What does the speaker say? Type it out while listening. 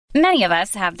Many of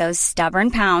us have those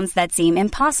stubborn pounds that seem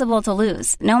impossible to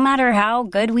lose, no matter how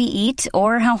good we eat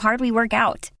or how hard we work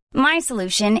out. My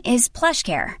solution is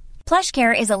PlushCare.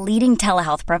 PlushCare is a leading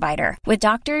telehealth provider with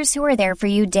doctors who are there for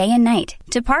you day and night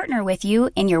to partner with you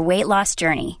in your weight loss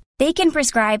journey. They can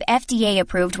prescribe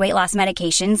FDA-approved weight loss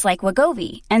medications like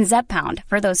Wegovy and Zepbound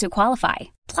for those who qualify.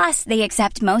 Plus, they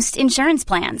accept most insurance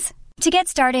plans. To get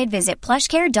started, visit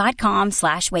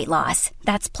plushcare.com/weightloss.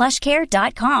 That's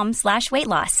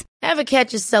plushcare.com/weightloss. Ever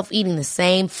catch yourself eating the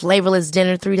same flavorless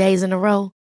dinner 3 days in a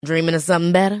row? Dreaming of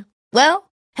something better? Well,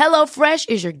 HelloFresh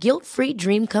is your guilt-free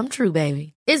dream come true,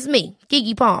 baby. It's me,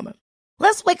 Keke Palmer.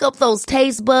 Let's wake up those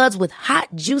taste buds with hot,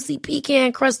 juicy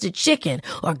pecan-crusted chicken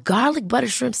or garlic butter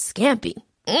shrimp scampi.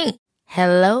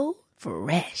 Hello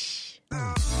Fresh.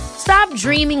 Stop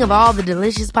dreaming of all the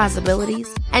delicious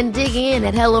possibilities and dig in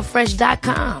at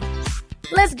HelloFresh.com.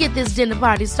 Let's get this dinner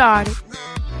party started.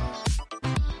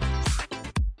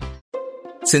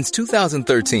 Since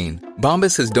 2013,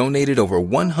 Bombas has donated over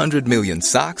 100 million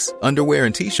socks, underwear,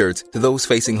 and T-shirts to those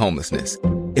facing homelessness.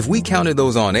 If we counted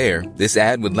those on air, this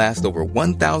ad would last over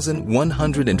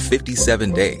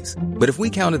 1,157 days. But if we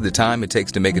counted the time it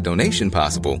takes to make a donation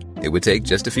possible, it would take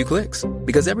just a few clicks.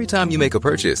 Because every time you make a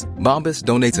purchase, Bombas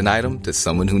donates an item to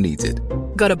someone who needs it.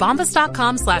 Go to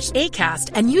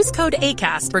bombas.com/ACAST and use code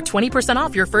ACAST for 20%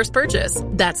 off your first purchase.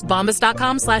 That's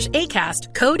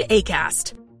bombas.com/ACAST, code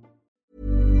ACAST.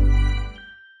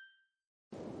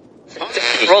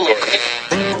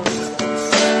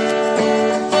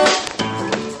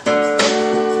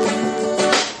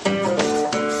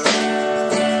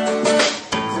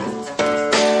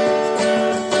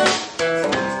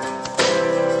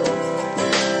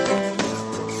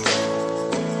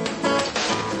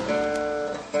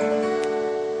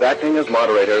 Acting as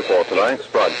moderator for tonight's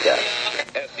broadcast.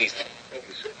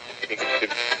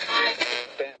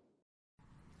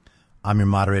 I'm your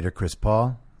moderator, Chris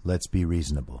Paul. Let's be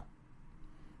reasonable.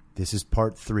 This is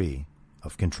part 3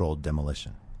 of Controlled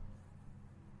Demolition.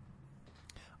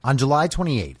 On July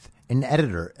 28th, an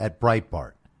editor at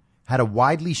Breitbart had a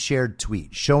widely shared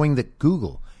tweet showing that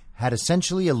Google had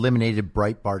essentially eliminated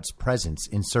Breitbart's presence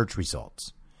in search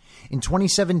results. In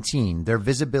 2017, their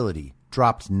visibility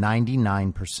dropped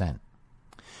 99%.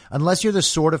 Unless you're the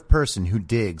sort of person who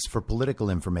digs for political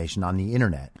information on the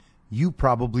internet, you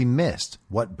probably missed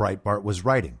what Breitbart was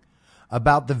writing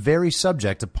about the very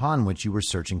subject upon which you were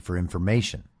searching for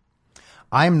information.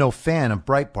 I am no fan of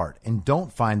Breitbart and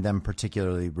don't find them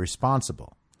particularly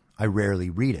responsible. I rarely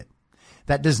read it.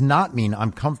 That does not mean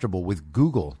I'm comfortable with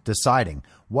Google deciding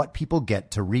what people get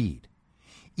to read.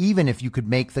 Even if you could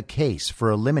make the case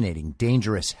for eliminating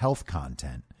dangerous health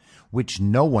content, which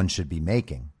no one should be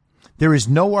making, there is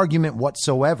no argument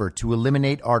whatsoever to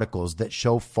eliminate articles that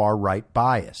show far-right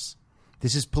bias.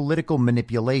 This is political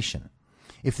manipulation.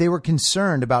 If they were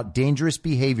concerned about dangerous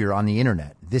behavior on the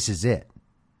internet, this is it.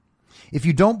 If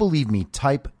you don't believe me,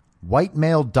 type white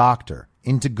male doctor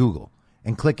into Google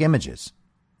and click images.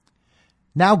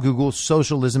 Now Google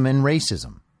socialism and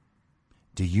racism.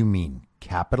 Do you mean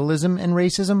capitalism and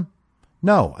racism?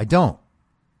 No, I don't.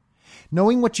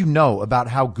 Knowing what you know about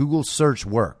how Google search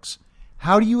works,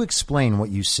 how do you explain what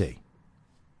you see?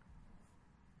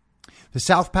 The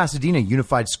South Pasadena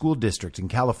Unified School District in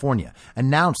California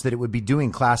announced that it would be doing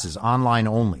classes online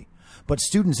only, but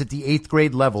students at the 8th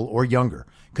grade level or younger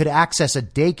could access a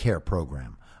daycare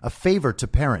program, a favor to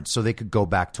parents so they could go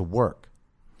back to work.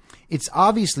 It's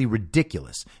obviously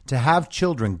ridiculous to have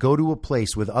children go to a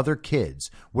place with other kids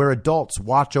where adults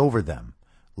watch over them,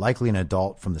 likely an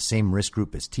adult from the same risk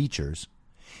group as teachers,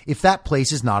 if that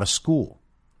place is not a school.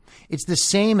 It's the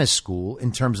same as school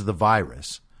in terms of the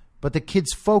virus, but the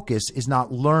kid's focus is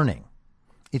not learning.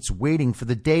 It's waiting for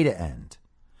the day to end.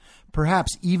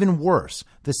 Perhaps even worse,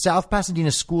 the South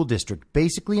Pasadena School District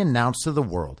basically announced to the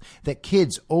world that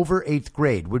kids over 8th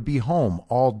grade would be home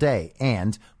all day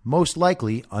and, most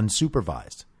likely,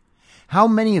 unsupervised. How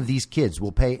many of these kids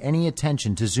will pay any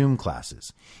attention to Zoom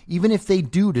classes, even if they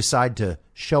do decide to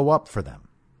show up for them?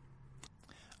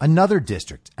 Another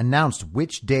district announced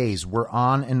which days were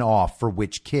on and off for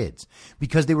which kids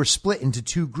because they were split into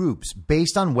two groups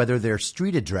based on whether their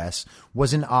street address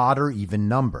was an odd or even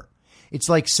number. It's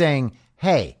like saying,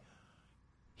 hey,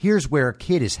 here's where a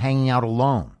kid is hanging out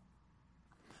alone.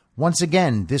 Once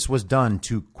again, this was done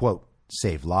to, quote,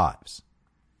 save lives.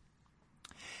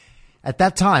 At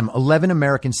that time, 11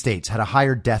 American states had a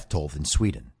higher death toll than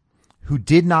Sweden, who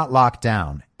did not lock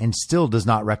down and still does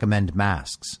not recommend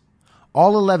masks.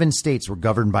 All 11 states were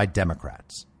governed by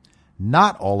Democrats.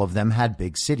 Not all of them had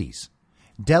big cities.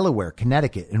 Delaware,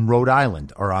 Connecticut, and Rhode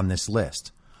Island are on this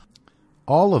list.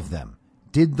 All of them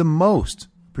did the most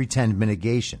pretend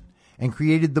mitigation and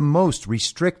created the most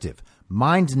restrictive,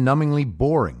 mind-numbingly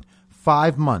boring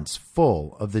 5 months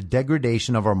full of the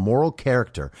degradation of our moral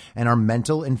character and our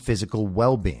mental and physical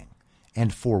well-being.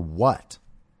 And for what?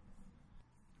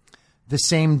 The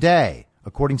same day,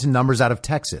 according to numbers out of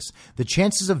Texas, the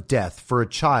chances of death for a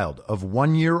child of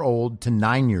 1 year old to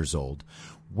 9 years old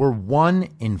were 1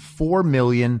 in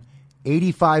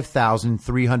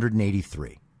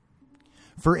 4,085,383.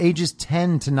 For ages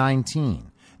 10 to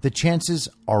 19, the chances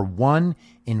are 1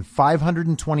 in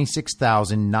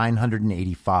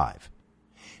 526,985.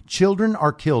 Children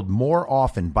are killed more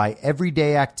often by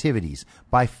everyday activities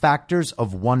by factors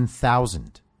of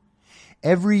 1,000.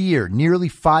 Every year, nearly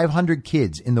 500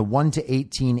 kids in the 1 to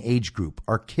 18 age group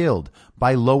are killed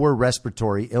by lower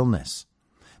respiratory illness.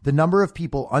 The number of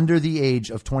people under the age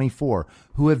of 24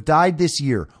 who have died this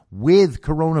year with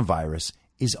coronavirus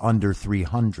is under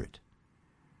 300.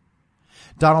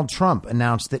 Donald Trump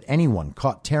announced that anyone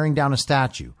caught tearing down a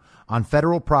statue on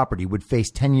federal property would face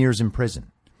 10 years in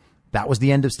prison. That was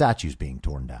the end of statues being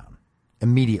torn down.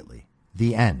 Immediately.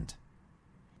 The end.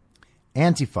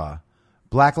 Antifa,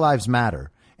 Black Lives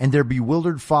Matter, and their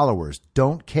bewildered followers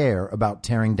don't care about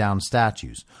tearing down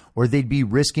statues, or they'd be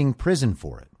risking prison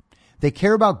for it. They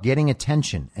care about getting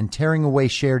attention and tearing away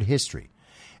shared history,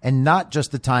 and not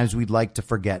just the times we'd like to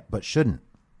forget but shouldn't.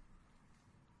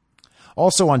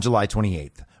 Also on July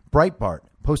 28th, Breitbart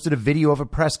posted a video of a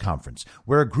press conference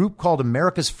where a group called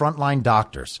America's Frontline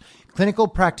Doctors, clinical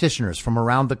practitioners from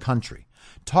around the country,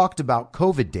 talked about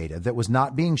COVID data that was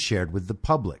not being shared with the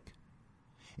public,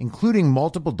 including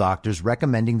multiple doctors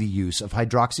recommending the use of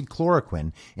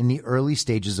hydroxychloroquine in the early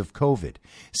stages of COVID,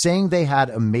 saying they had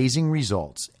amazing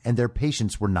results and their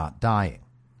patients were not dying.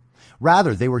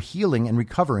 Rather, they were healing and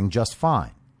recovering just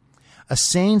fine. A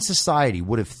sane society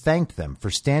would have thanked them for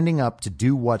standing up to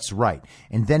do what's right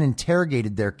and then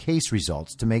interrogated their case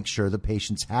results to make sure the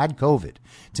patients had COVID,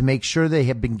 to make sure they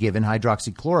had been given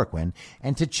hydroxychloroquine,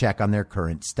 and to check on their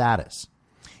current status.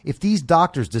 If these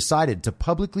doctors decided to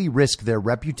publicly risk their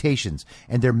reputations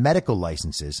and their medical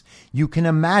licenses, you can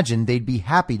imagine they'd be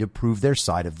happy to prove their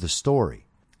side of the story.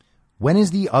 When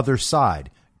is the other side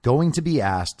going to be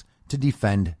asked to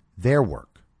defend their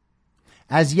work?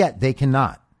 As yet, they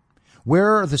cannot.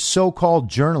 Where are the so-called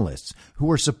journalists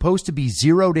who are supposed to be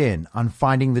zeroed in on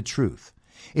finding the truth?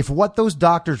 If what those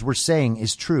doctors were saying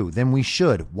is true, then we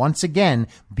should, once again,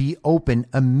 be open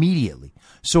immediately.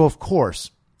 So, of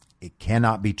course, it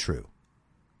cannot be true.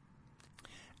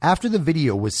 After the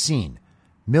video was seen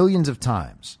millions of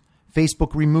times,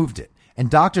 Facebook removed it,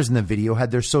 and doctors in the video had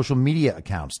their social media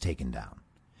accounts taken down.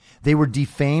 They were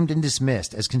defamed and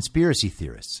dismissed as conspiracy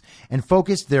theorists and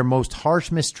focused their most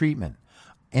harsh mistreatment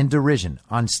and derision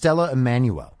on Stella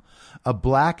Emanuel, a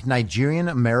black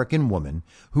Nigerian-American woman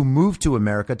who moved to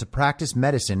America to practice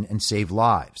medicine and save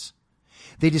lives.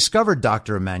 They discovered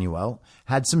Dr. Emanuel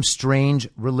had some strange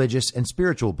religious and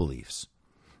spiritual beliefs.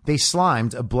 They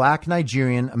slimed a black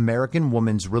Nigerian-American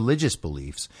woman's religious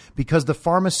beliefs because the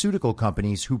pharmaceutical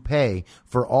companies who pay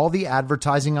for all the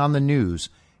advertising on the news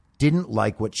didn't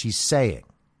like what she's saying.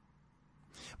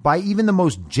 By even the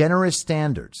most generous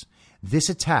standards, this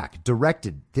attack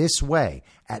directed this way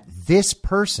at this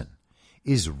person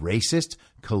is racist,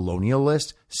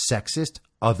 colonialist, sexist,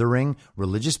 othering,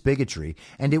 religious bigotry,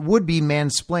 and it would be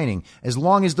mansplaining as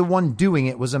long as the one doing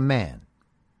it was a man.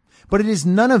 But it is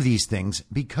none of these things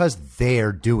because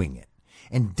they're doing it.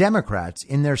 And Democrats,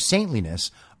 in their saintliness,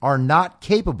 are not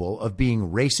capable of being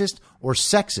racist or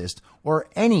sexist or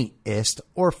any-ist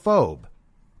or phobe.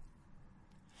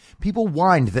 People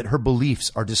whined that her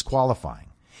beliefs are disqualifying.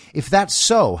 If that's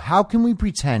so, how can we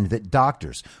pretend that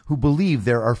doctors who believe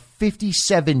there are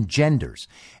 57 genders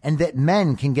and that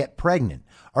men can get pregnant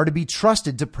are to be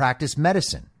trusted to practice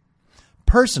medicine?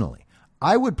 Personally,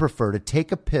 I would prefer to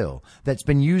take a pill that's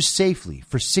been used safely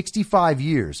for 65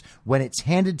 years when it's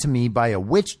handed to me by a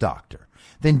witch doctor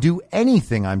than do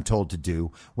anything I'm told to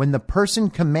do when the person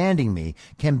commanding me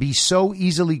can be so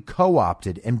easily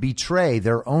co-opted and betray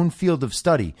their own field of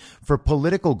study for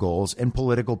political goals and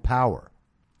political power.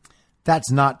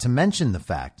 That's not to mention the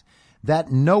fact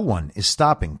that no one is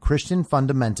stopping Christian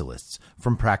fundamentalists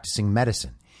from practicing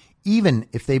medicine, even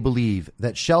if they believe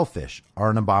that shellfish are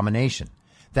an abomination,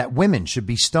 that women should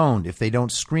be stoned if they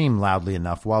don't scream loudly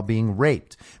enough while being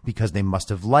raped because they must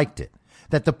have liked it,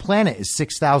 that the planet is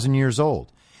 6,000 years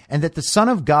old, and that the Son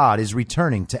of God is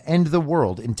returning to end the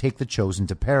world and take the chosen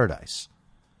to paradise.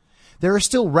 There are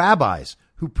still rabbis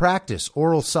who practice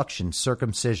oral suction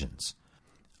circumcisions.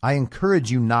 I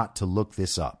encourage you not to look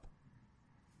this up.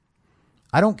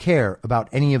 I don't care about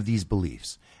any of these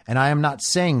beliefs, and I am not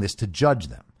saying this to judge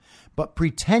them, But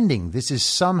pretending this is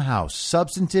somehow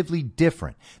substantively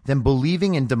different than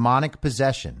believing in demonic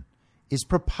possession is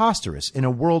preposterous in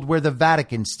a world where the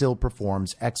Vatican still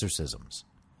performs exorcisms.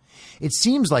 It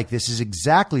seems like this is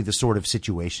exactly the sort of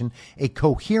situation a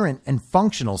coherent and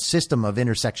functional system of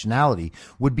intersectionality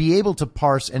would be able to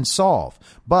parse and solve.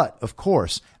 But, of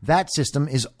course, that system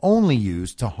is only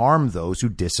used to harm those who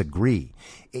disagree.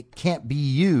 It can't be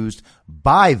used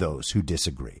by those who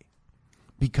disagree,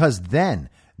 because then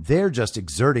they're just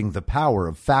exerting the power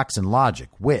of facts and logic,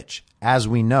 which, as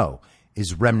we know,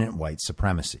 is remnant white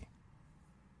supremacy.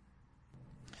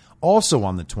 Also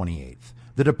on the 28th,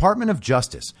 the Department of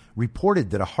Justice reported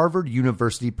that a Harvard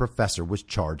University professor was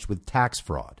charged with tax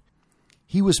fraud.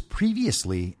 He was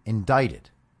previously indicted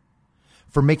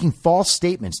for making false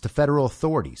statements to federal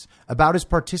authorities about his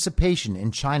participation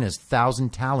in China's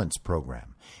Thousand Talents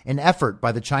program, an effort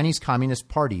by the Chinese Communist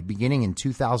Party beginning in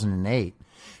 2008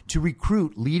 to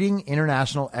recruit leading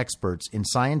international experts in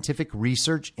scientific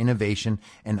research, innovation,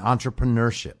 and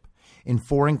entrepreneurship in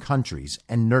foreign countries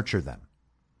and nurture them.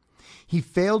 He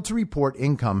failed to report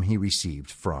income he received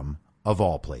from, of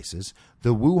all places,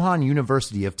 the Wuhan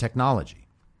University of Technology.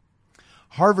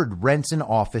 Harvard rents an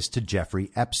office to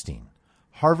Jeffrey Epstein.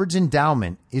 Harvard's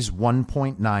endowment is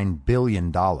 $1.9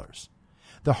 billion.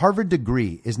 The Harvard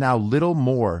degree is now little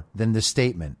more than the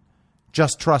statement,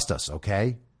 "Just trust us,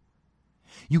 okay?"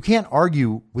 You can't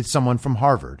argue with someone from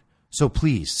Harvard, so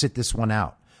please sit this one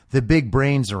out. The big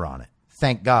brains are on it.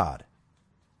 Thank God.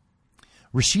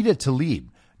 Rashida Tlaib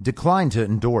declined to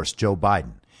endorse Joe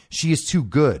Biden. She is too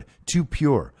good, too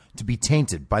pure to be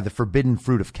tainted by the forbidden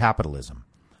fruit of capitalism.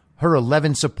 Her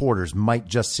 11 supporters might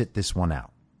just sit this one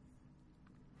out.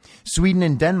 Sweden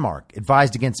and Denmark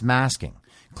advised against masking,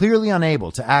 clearly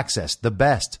unable to access the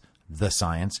best, the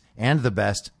science, and the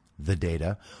best, the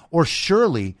data, or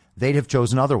surely they'd have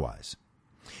chosen otherwise.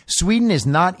 Sweden is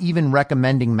not even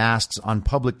recommending masks on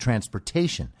public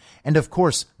transportation, and of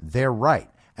course they're right,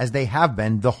 as they have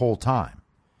been the whole time.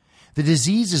 The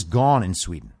disease is gone in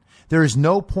Sweden. There is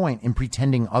no point in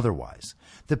pretending otherwise.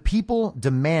 The people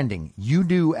demanding you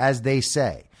do as they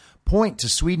say point to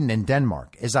Sweden and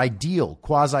Denmark as ideal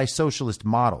quasi-socialist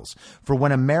models for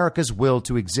when America's will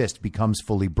to exist becomes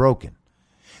fully broken.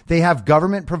 They have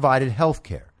government-provided health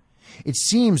care. It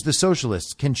seems the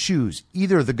socialists can choose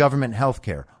either the government health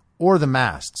care or the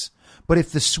masks. But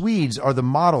if the Swedes are the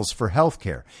models for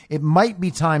healthcare, it might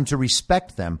be time to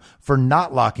respect them for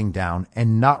not locking down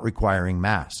and not requiring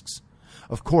masks.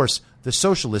 Of course, the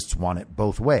socialists want it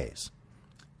both ways.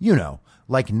 You know,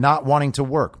 like not wanting to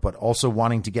work, but also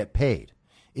wanting to get paid.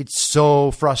 It's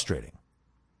so frustrating.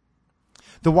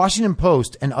 The Washington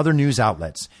Post and other news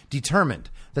outlets determined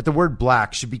that the word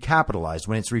black should be capitalized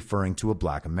when it's referring to a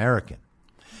black American.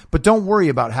 But don't worry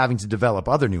about having to develop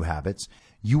other new habits.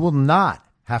 You will not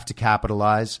have to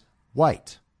capitalize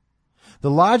white.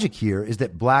 The logic here is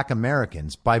that black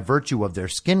Americans, by virtue of their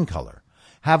skin color,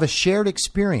 have a shared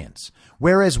experience,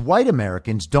 whereas white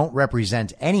Americans don't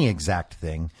represent any exact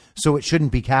thing, so it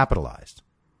shouldn't be capitalized.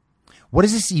 What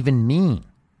does this even mean?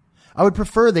 I would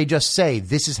prefer they just say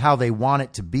this is how they want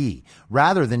it to be,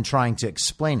 rather than trying to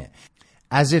explain it,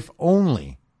 as if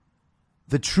only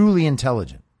the truly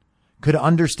intelligent could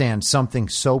understand something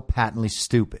so patently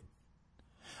stupid.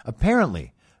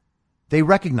 Apparently, they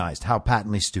recognized how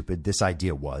patently stupid this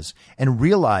idea was and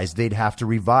realized they'd have to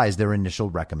revise their initial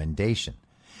recommendation.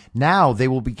 Now they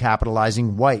will be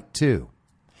capitalizing white, too.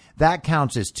 That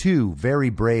counts as two very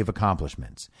brave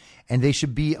accomplishments, and they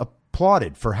should be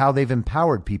applauded for how they've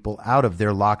empowered people out of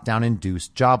their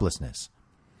lockdown-induced joblessness.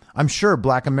 I'm sure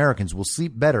black Americans will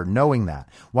sleep better knowing that,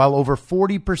 while over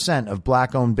 40% of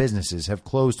black-owned businesses have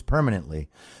closed permanently,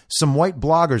 some white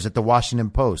bloggers at the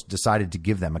Washington Post decided to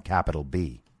give them a capital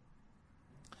B.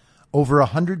 Over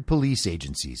 100 police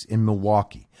agencies in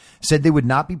Milwaukee said they would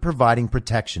not be providing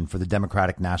protection for the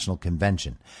Democratic National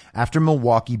Convention after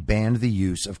Milwaukee banned the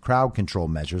use of crowd control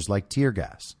measures like tear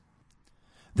gas.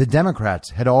 The Democrats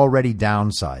had already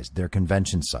downsized their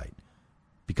convention site,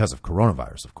 because of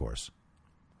coronavirus, of course.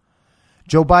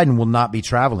 Joe Biden will not be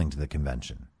traveling to the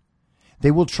convention.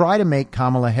 They will try to make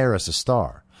Kamala Harris a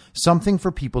star, something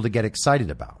for people to get excited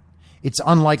about. It's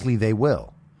unlikely they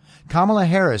will. Kamala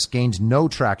Harris gained no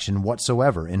traction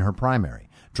whatsoever in her primary,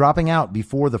 dropping out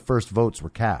before the first votes were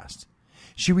cast.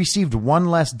 She received one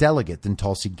less delegate than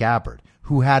Tulsi Gabbard,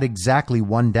 who had exactly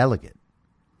one delegate.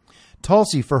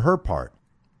 Tulsi, for her part,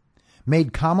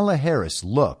 made Kamala Harris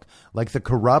look like the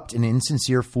corrupt and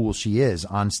insincere fool she is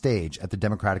on stage at the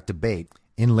Democratic debate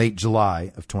in late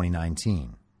July of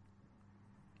 2019.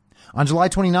 On July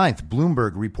 29th,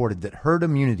 Bloomberg reported that herd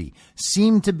immunity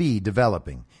seemed to be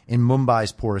developing in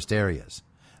Mumbai's poorest areas.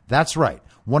 That's right,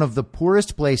 one of the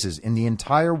poorest places in the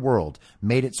entire world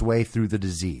made its way through the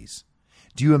disease.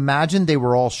 Do you imagine they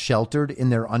were all sheltered in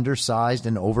their undersized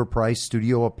and overpriced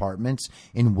studio apartments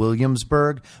in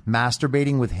Williamsburg,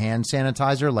 masturbating with hand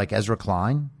sanitizer like Ezra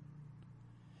Klein?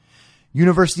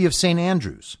 University of St.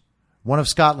 Andrews, one of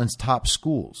Scotland's top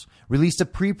schools, released a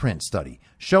preprint study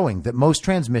showing that most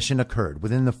transmission occurred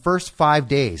within the first 5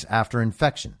 days after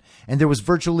infection, and there was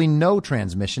virtually no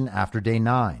transmission after day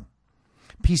 9.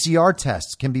 PCR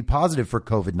tests can be positive for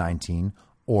COVID-19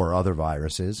 or other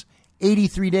viruses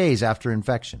 83 days after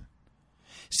infection.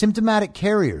 Symptomatic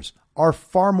carriers are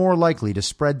far more likely to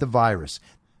spread the virus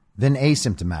than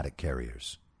asymptomatic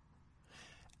carriers,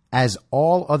 as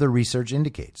all other research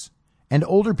indicates. And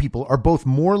older people are both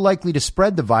more likely to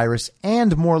spread the virus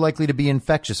and more likely to be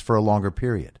infectious for a longer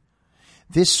period.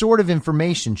 This sort of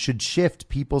information should shift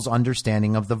people's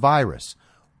understanding of the virus.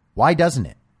 Why doesn't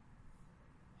it?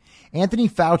 Anthony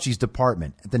Fauci's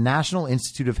department at the National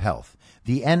Institute of Health,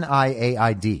 the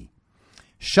NIAID,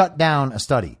 shut down a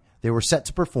study they were set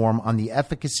to perform on the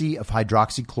efficacy of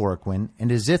hydroxychloroquine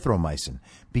and azithromycin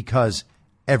because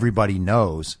everybody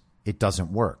knows it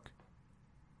doesn't work.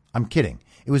 I'm kidding.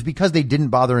 It was because they didn't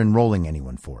bother enrolling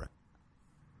anyone for it.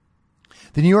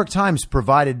 The New York Times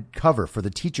provided cover for the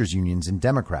teachers' unions and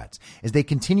Democrats as they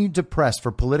continued to press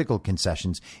for political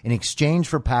concessions in exchange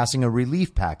for passing a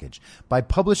relief package by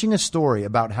publishing a story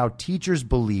about how teachers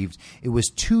believed it was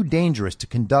too dangerous to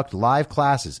conduct live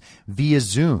classes via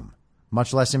Zoom,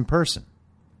 much less in person.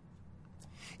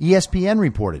 ESPN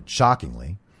reported,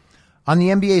 shockingly, on the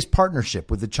NBA's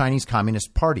partnership with the Chinese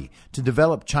Communist Party to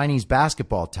develop Chinese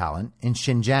basketball talent in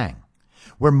Xinjiang,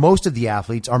 where most of the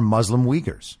athletes are Muslim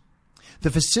Uyghurs. The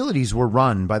facilities were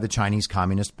run by the Chinese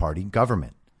Communist Party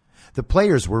government. The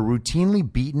players were routinely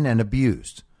beaten and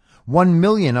abused. 1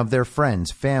 million of their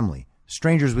friends, family,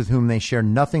 strangers with whom they share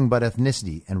nothing but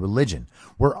ethnicity and religion,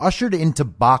 were ushered into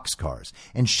boxcars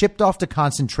and shipped off to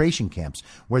concentration camps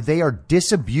where they are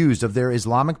disabused of their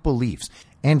Islamic beliefs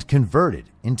and converted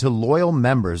into loyal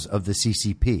members of the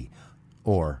CCP.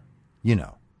 Or, you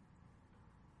know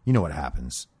what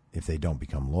happens if they don't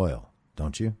become loyal,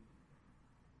 don't you?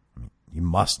 You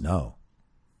must know.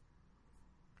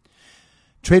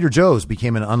 Trader Joe's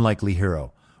became an unlikely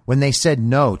hero when they said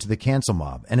no to the cancel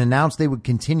mob and announced they would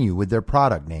continue with their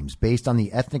product names based on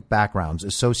the ethnic backgrounds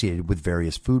associated with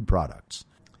various food products.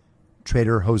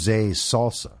 Trader Jose's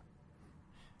salsa,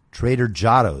 Trader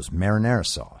Giotto's marinara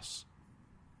sauce.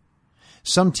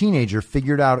 Some teenager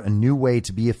figured out a new way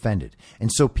to be offended,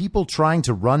 and so people trying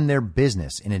to run their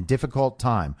business in a difficult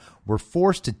time were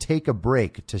forced to take a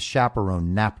break to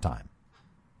chaperone nap time.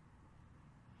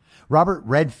 Robert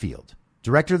Redfield,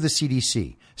 director of the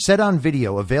CDC, said on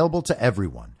video available to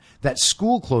everyone that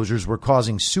school closures were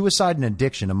causing suicide and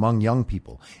addiction among young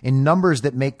people in numbers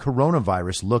that make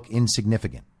coronavirus look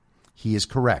insignificant. He is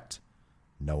correct.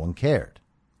 No one cared.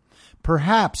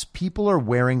 Perhaps people are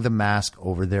wearing the mask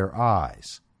over their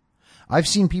eyes. I've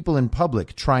seen people in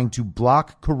public trying to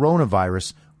block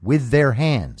coronavirus with their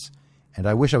hands, and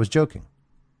I wish I was joking.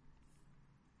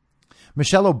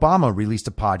 Michelle Obama released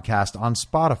a podcast on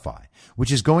Spotify,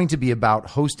 which is going to be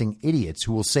about hosting idiots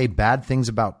who will say bad things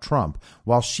about Trump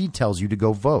while she tells you to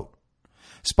go vote.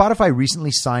 Spotify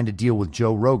recently signed a deal with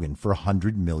Joe Rogan for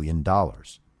 $100 million.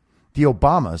 The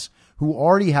Obamas, who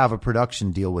already have a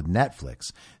production deal with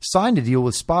Netflix, signed a deal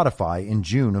with Spotify in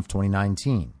June of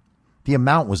 2019. The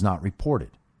amount was not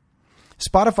reported.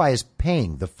 Spotify is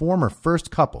paying the former first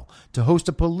couple to host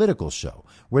a political show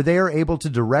where they are able to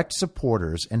direct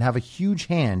supporters and have a huge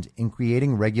hand in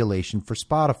creating regulation for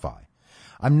Spotify.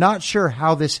 I'm not sure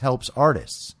how this helps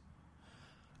artists.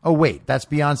 Oh, wait, that's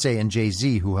Beyonce and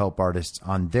Jay-Z who help artists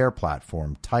on their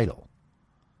platform, Tidal.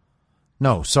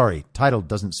 No, sorry, Tidal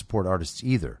doesn't support artists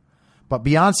either. But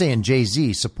Beyonce and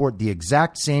Jay-Z support the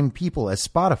exact same people as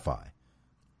Spotify.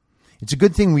 It's a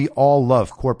good thing we all love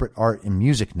corporate art and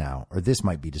music now, or this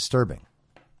might be disturbing.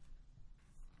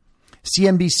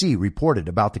 CNBC reported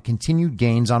about the continued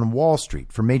gains on Wall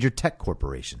Street for major tech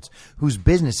corporations, whose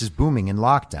business is booming in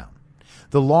lockdown.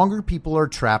 The longer people are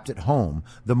trapped at home,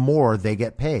 the more they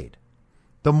get paid.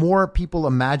 The more people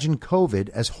imagine COVID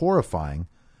as horrifying,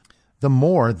 the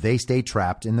more they stay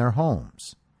trapped in their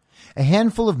homes. A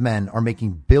handful of men are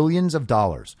making billions of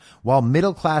dollars while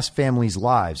middle-class families'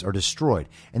 lives are destroyed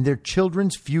and their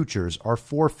children's futures are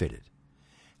forfeited.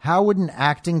 How would an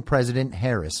acting President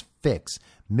Harris fix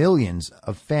millions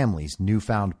of families'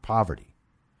 newfound poverty?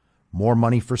 More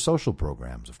money for social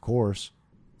programs, of course.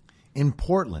 In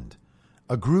Portland,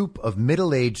 A group of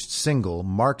middle-aged single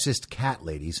Marxist cat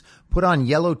ladies put on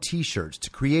yellow T-shirts to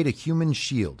create a human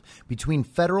shield between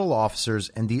federal officers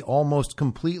and the almost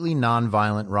completely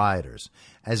nonviolent rioters,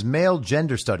 as male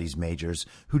gender studies majors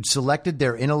who'd selected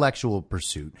their intellectual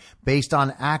pursuit based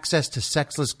on access to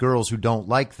sexless girls who don't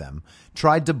like them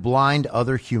tried to blind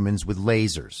other humans with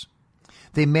lasers.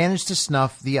 They managed to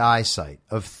snuff the eyesight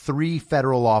of 3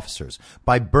 federal officers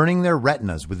by burning their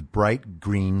retinas with bright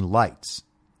green lights.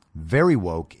 Very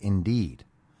woke indeed.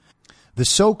 The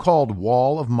so-called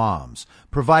Wall of Moms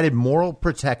provided moral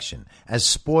protection as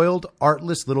spoiled,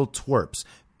 artless little twerps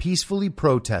peacefully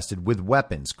protested with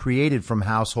weapons created from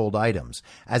household items,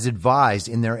 as advised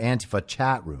in their Antifa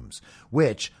chat rooms,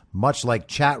 which, much like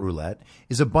chat roulette,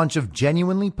 is a bunch of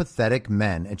genuinely pathetic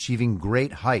men achieving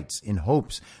great heights in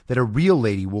hopes that a real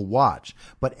lady will watch,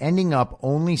 but ending up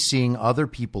only seeing other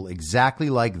people exactly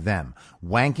like them,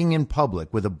 wanking in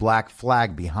public with a black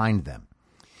flag behind them.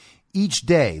 Each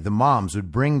day, the moms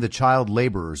would bring the child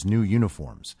laborers new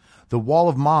uniforms. The Wall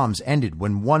of Moms ended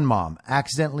when one mom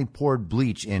accidentally poured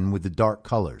bleach in with the dark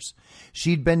colors.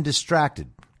 She'd been distracted,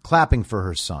 clapping for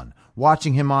her son,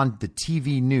 watching him on the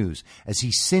TV news as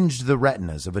he singed the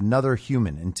retinas of another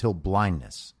human until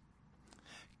blindness.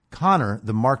 Connor,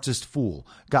 the Marxist fool,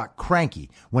 got cranky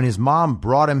when his mom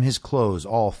brought him his clothes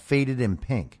all faded in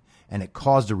pink, and it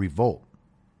caused a revolt.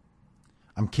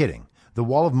 I'm kidding. The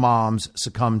Wall of Moms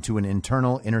succumbed to an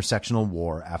internal intersectional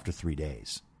war after 3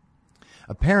 days.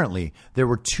 Apparently, there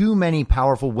were too many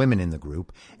powerful women in the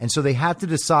group, and so they had to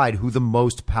decide who the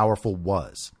most powerful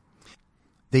was.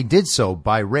 They did so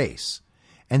by race,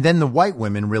 and then the white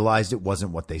women realized it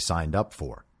wasn't what they signed up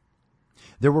for.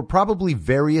 There were probably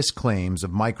various claims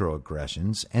of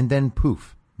microaggressions, and then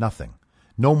poof, nothing.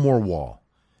 No more wall.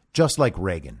 Just like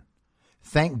Reagan.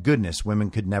 Thank goodness women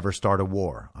could never start a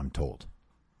war, I'm told.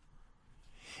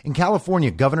 In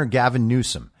California, Governor Gavin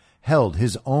Newsom held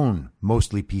his own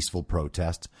mostly peaceful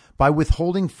protest by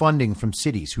withholding funding from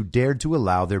cities who dared to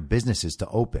allow their businesses to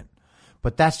open.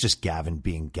 But that's just Gavin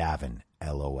being Gavin,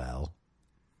 LOL.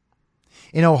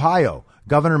 In Ohio,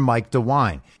 Governor Mike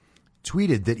DeWine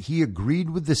tweeted that he agreed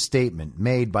with the statement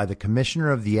made by the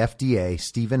commissioner of the FDA,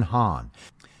 Stephen Hahn,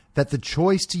 that the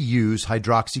choice to use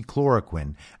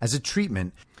hydroxychloroquine as a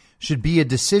treatment should be a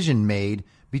decision made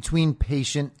between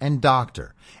patient and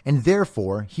doctor, and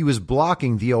therefore he was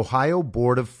blocking the Ohio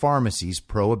Board of Pharmacy's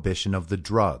prohibition of the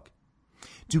drug.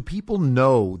 Do people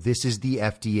know this is the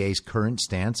FDA's current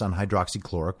stance on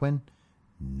hydroxychloroquine?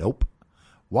 Nope.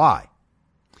 Why?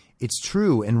 It's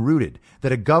true and rooted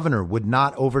that a governor would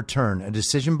not overturn a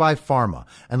decision by pharma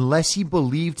unless he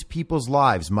believed people's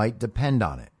lives might depend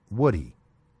on it, would he?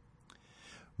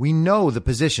 We know the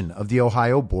position of the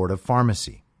Ohio Board of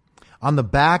Pharmacy. On the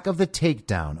back of the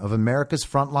takedown of America's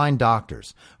frontline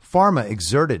doctors, pharma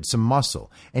exerted some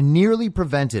muscle and nearly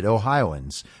prevented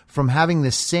Ohioans from having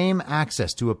the same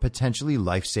access to a potentially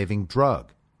life-saving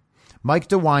drug. Mike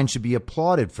DeWine should be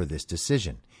applauded for this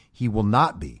decision. He will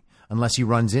not be unless he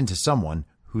runs into someone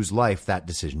whose life that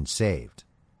decision saved.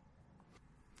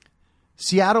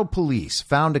 Seattle police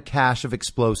found a cache of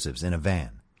explosives in a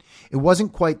van. It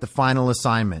wasn't quite the final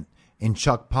assignment in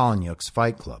Chuck Palahniuk's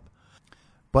Fight Club,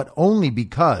 but only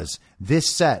because this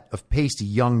set of pasty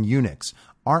young eunuchs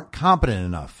aren't competent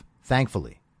enough,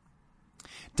 thankfully.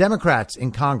 Democrats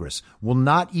in Congress will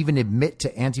not even admit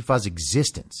to Antifa's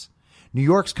existence. New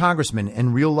York's congressman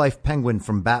and real-life penguin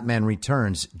from Batman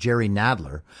Returns, Jerry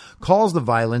Nadler, calls the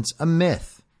violence a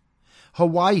myth.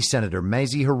 Hawaii Senator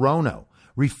Mazie Hirono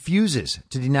refuses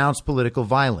to denounce political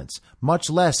violence, much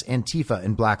less Antifa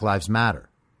and Black Lives Matter.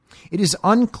 It is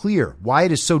unclear why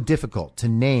it is so difficult to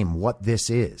name what this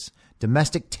is.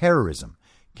 Domestic terrorism,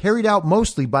 carried out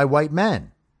mostly by white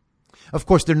men. Of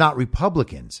course, they're not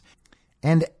Republicans,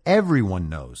 and everyone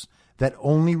knows that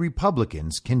only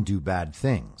Republicans can do bad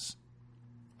things.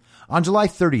 On July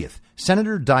 30th,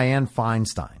 Senator Dianne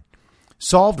Feinstein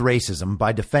solved racism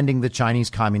by defending the Chinese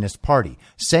Communist Party,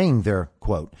 saying they're,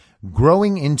 quote,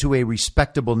 growing into a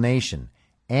respectable nation.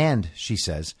 And, she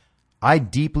says, I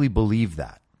deeply believe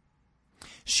that.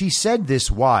 She said this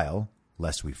while,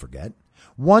 lest we forget,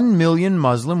 1 million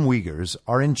Muslim Uyghurs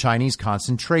are in Chinese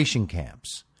concentration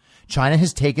camps. China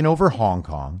has taken over Hong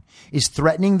Kong, is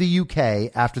threatening the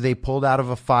UK after they pulled out of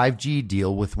a 5G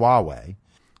deal with Huawei,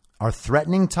 are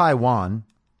threatening Taiwan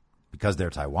because they're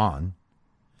Taiwan,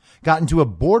 got into a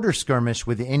border skirmish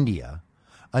with India,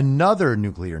 another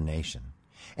nuclear nation,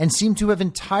 and seem to have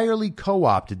entirely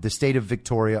co-opted the state of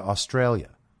Victoria, Australia.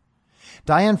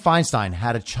 Dianne Feinstein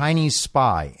had a Chinese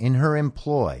spy in her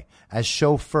employ as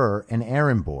chauffeur and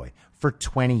errand boy for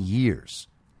 20 years.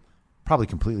 Probably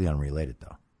completely unrelated,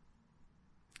 though.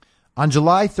 On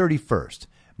July 31st,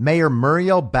 Mayor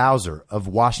Muriel Bowser of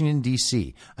Washington,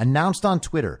 D.C. announced on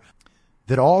Twitter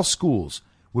that all schools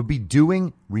would be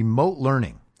doing remote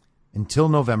learning until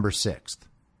November 6th.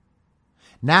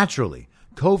 Naturally,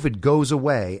 COVID goes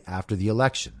away after the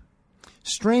election.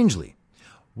 Strangely,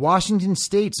 Washington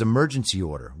State's emergency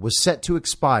order was set to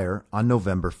expire on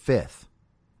November 5th.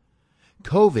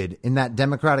 COVID in that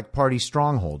Democratic Party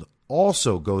stronghold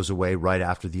also goes away right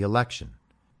after the election.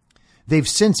 They've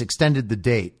since extended the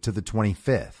date to the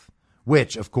 25th,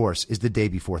 which, of course, is the day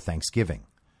before Thanksgiving.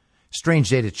 Strange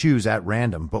day to choose at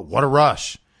random, but what a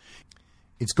rush.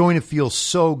 It's going to feel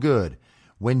so good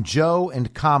when Joe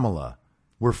and Kamala,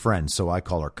 we're friends, so I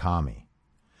call her Kami,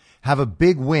 have a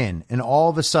big win and all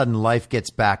of a sudden life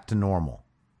gets back to normal.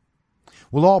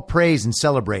 We'll all praise and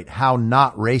celebrate how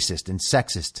not racist and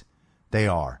sexist they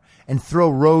are and throw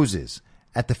roses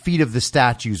at the feet of the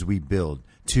statues we build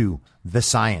to the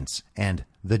science and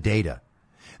the data.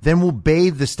 Then we'll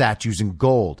bathe the statues in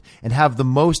gold and have the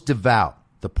most devout,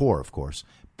 the poor of course,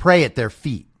 pray at their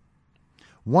feet.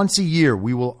 Once a year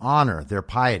we will honor their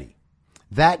piety.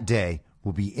 That day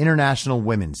will be International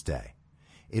Women's Day.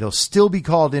 It'll still be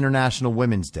called International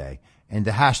Women's Day, and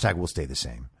the hashtag will stay the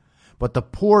same. But the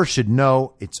poor should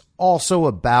know it's also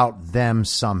about them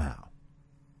somehow.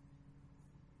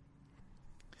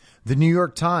 The New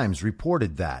York Times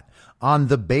reported that, on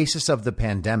the basis of the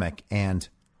pandemic and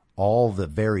all the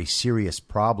very serious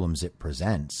problems it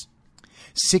presents,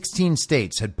 16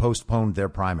 states had postponed their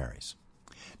primaries.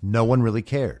 No one really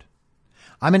cared.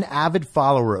 I'm an avid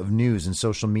follower of news and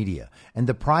social media, and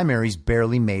the primaries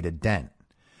barely made a dent.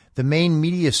 The main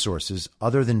media sources,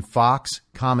 other than Fox,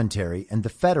 Commentary, and The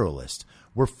Federalist,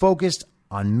 were focused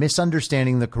on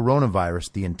misunderstanding the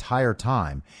coronavirus the entire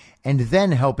time and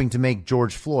then helping to make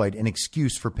George Floyd an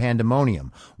excuse for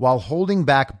pandemonium while holding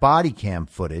back body cam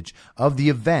footage of the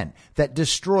event that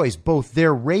destroys both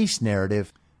their race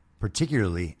narrative,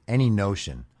 particularly any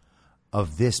notion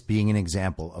of this being an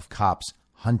example of cops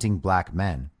hunting black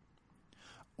men,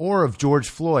 or of George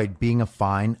Floyd being a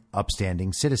fine,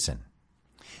 upstanding citizen.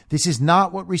 This is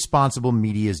not what responsible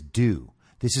medias do.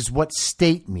 This is what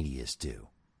state medias do.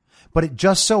 But it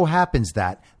just so happens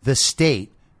that the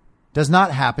state does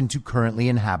not happen to currently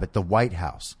inhabit the White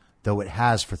House, though it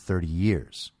has for 30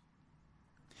 years.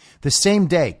 The same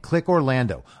day, Click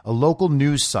Orlando, a local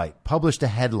news site, published a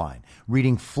headline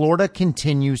reading, "Florida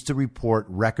continues to report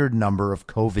record number of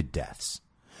COVID deaths."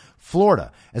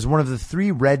 Florida, as one of the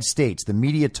 3 red states the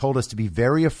media told us to be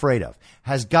very afraid of,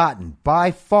 has gotten,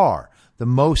 by far, the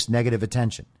most negative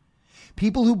attention.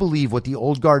 People who believe what the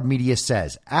old guard media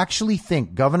says actually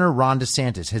think Governor Ron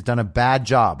DeSantis has done a bad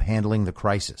job handling the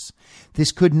crisis.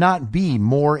 This could not be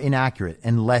more inaccurate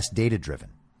and less data-driven.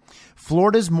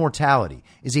 Florida's mortality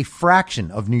is a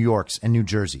fraction of New York's and New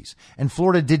Jersey's, and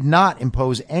Florida did not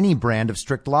impose any brand of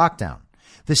strict lockdown.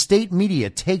 The state media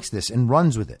takes this and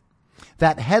runs with it.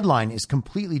 That headline is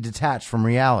completely detached from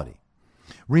reality.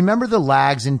 Remember the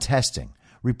lags in testing,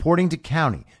 reporting to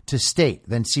county, to state,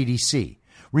 then CDC.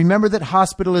 Remember that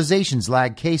hospitalizations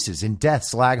lag cases and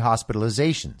deaths lag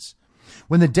hospitalizations.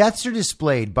 When the deaths are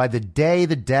displayed by the day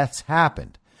the deaths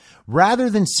happened, rather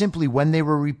than simply when they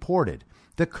were reported,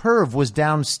 the curve was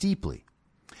down steeply.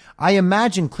 I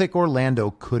imagine Click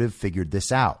Orlando could have figured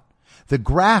this out. The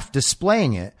graph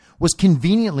displaying it was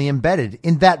conveniently embedded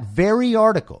in that very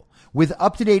article with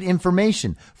up-to-date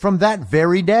information from that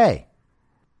very day.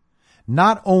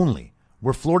 Not only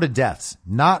were Florida deaths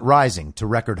not rising to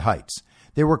record heights,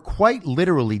 they were quite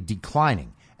literally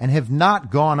declining and have not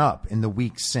gone up in the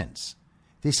weeks since.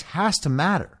 This has to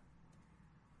matter.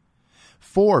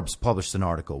 Forbes published an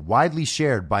article widely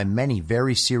shared by many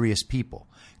very serious people,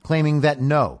 claiming that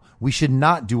no, we should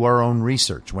not do our own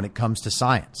research when it comes to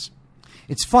science.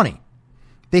 It's funny.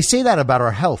 They say that about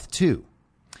our health, too.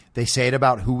 They say it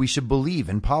about who we should believe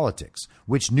in politics,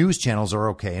 which news channels are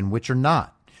okay and which are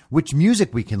not, which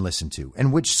music we can listen to,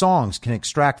 and which songs can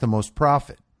extract the most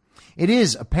profit. It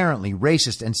is apparently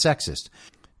racist and sexist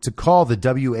to call the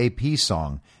WAP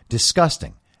song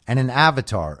disgusting and an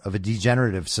avatar of a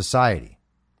degenerative society.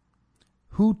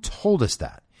 Who told us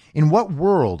that? In what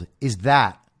world is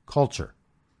that culture?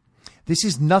 This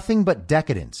is nothing but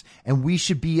decadence, and we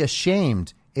should be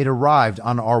ashamed it arrived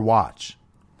on our watch.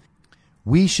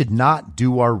 We should not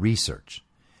do our research.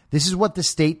 This is what the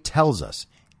state tells us,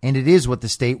 and it is what the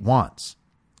state wants.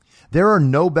 There are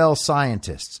Nobel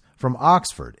scientists from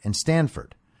Oxford and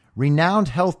Stanford, renowned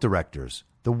health directors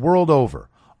the world over,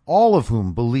 all of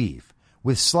whom believe,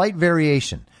 with slight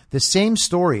variation, the same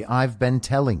story I've been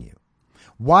telling you.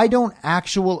 Why don't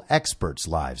actual experts'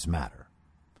 lives matter?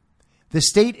 The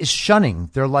state is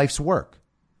shunning their life's work.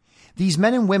 These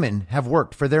men and women have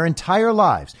worked for their entire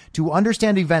lives to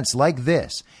understand events like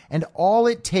this, and all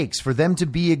it takes for them to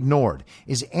be ignored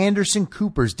is Anderson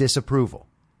Cooper's disapproval.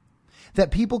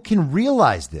 That people can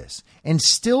realize this and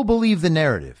still believe the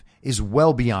narrative is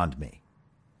well beyond me.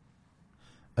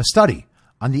 A study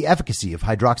on the efficacy of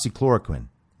hydroxychloroquine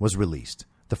was released,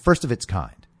 the first of its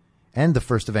kind, and the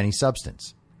first of any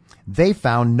substance. They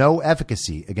found no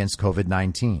efficacy against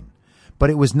COVID-19, but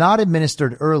it was not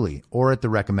administered early or at the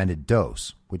recommended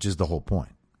dose, which is the whole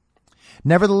point.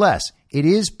 Nevertheless, it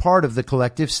is part of the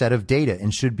collective set of data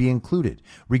and should be included,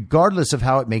 regardless of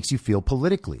how it makes you feel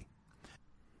politically.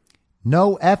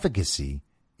 No efficacy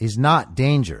is not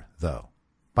danger, though,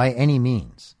 by any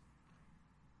means.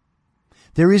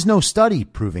 There is no study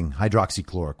proving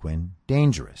hydroxychloroquine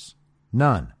dangerous.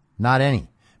 None, not any,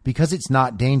 because it's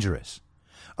not dangerous.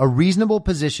 A reasonable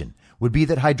position would be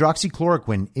that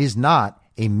hydroxychloroquine is not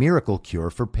a miracle cure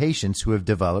for patients who have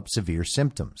developed severe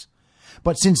symptoms.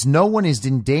 But since no one is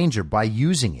in danger by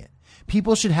using it,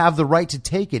 people should have the right to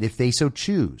take it if they so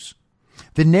choose.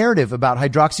 The narrative about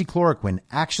hydroxychloroquine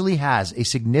actually has a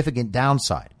significant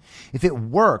downside. If it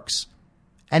works,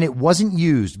 and it wasn't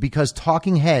used because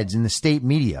talking heads in the state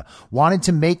media wanted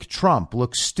to make Trump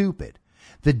look stupid,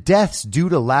 the deaths due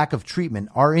to lack of treatment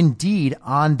are indeed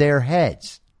on their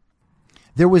heads.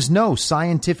 There was no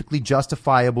scientifically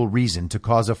justifiable reason to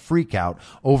cause a freakout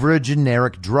over a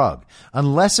generic drug,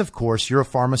 unless, of course, you're a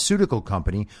pharmaceutical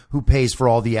company who pays for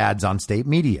all the ads on state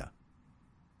media.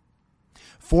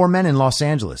 4 men in Los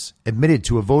Angeles admitted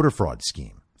to a voter fraud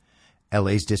scheme,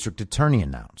 LA's district attorney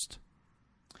announced.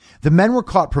 The men were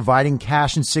caught providing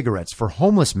cash and cigarettes for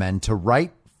homeless men to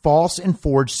write false and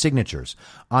forged signatures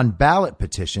on ballot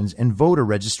petitions and voter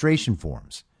registration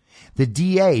forms. The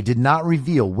DA did not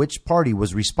reveal which party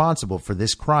was responsible for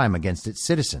this crime against its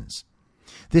citizens.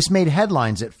 This made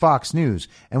headlines at Fox News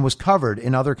and was covered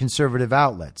in other conservative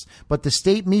outlets, but the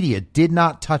state media did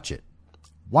not touch it.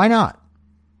 Why not?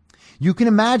 You can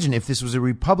imagine if this was a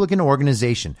Republican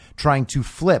organization trying to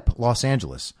flip Los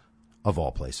Angeles, of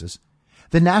all places.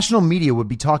 The national media would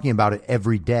be talking about it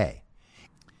every day.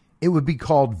 It would be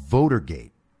called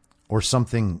Votergate or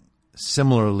something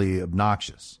similarly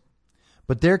obnoxious.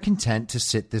 But they're content to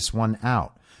sit this one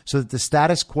out so that the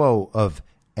status quo of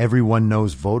everyone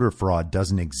knows voter fraud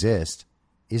doesn't exist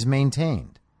is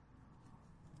maintained.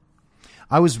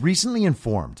 I was recently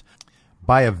informed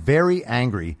by a very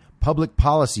angry public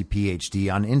policy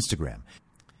PhD on Instagram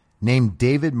named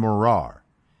David Morar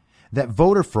that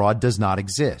voter fraud does not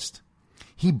exist.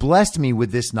 He blessed me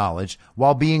with this knowledge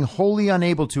while being wholly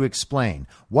unable to explain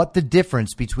what the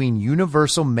difference between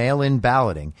universal mail-in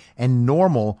balloting and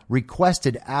normal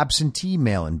requested absentee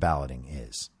mail-in balloting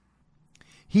is.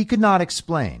 He could not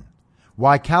explain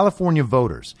why California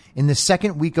voters in the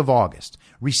second week of August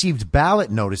received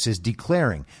ballot notices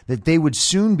declaring that they would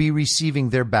soon be receiving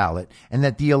their ballot and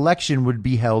that the election would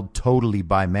be held totally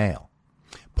by mail.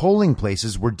 Polling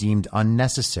places were deemed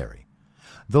unnecessary.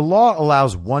 The law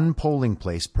allows 1 polling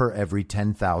place per every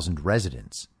 10,000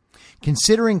 residents.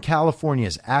 Considering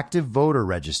California's active voter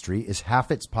registry is half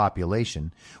its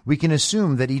population, we can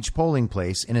assume that each polling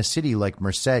place in a city like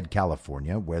Merced,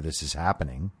 California, where this is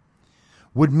happening,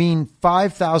 would mean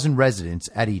 5,000 residents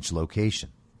at each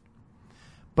location.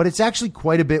 But it's actually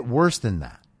quite a bit worse than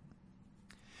that.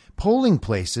 Polling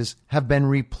places have been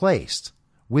replaced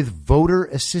with voter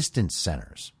assistance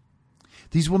centers.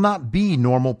 These will not be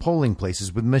normal polling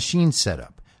places with machines set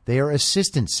up. They are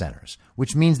assistance centers,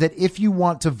 which means that if you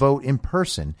want to vote in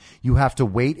person, you have to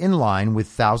wait in line with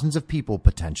thousands of people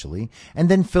potentially, and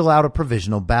then fill out a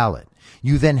provisional ballot.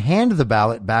 You then hand the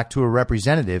ballot back to a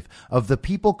representative of the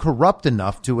people corrupt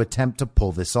enough to attempt to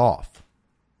pull this off.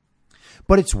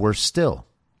 But it's worse still.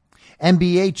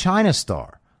 NBA China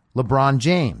star LeBron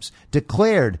James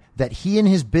declared that he and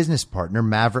his business partner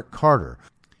Maverick Carter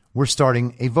were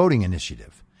starting a voting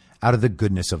initiative out of the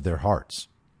goodness of their hearts.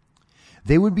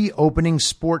 They would be opening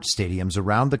sports stadiums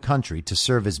around the country to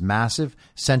serve as massive,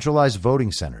 centralized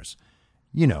voting centers.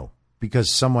 You know,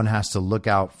 because someone has to look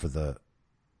out for the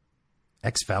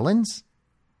ex-felons?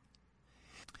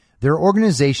 Their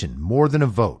organization, More Than a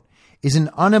Vote, is an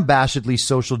unabashedly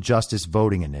social justice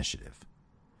voting initiative.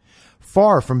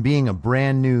 Far from being a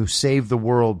brand new Save the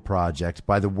World project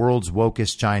by the world's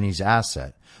wokest Chinese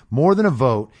asset, More Than a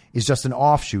Vote is just an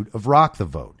offshoot of Rock the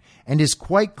Vote and is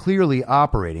quite clearly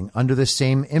operating under the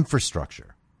same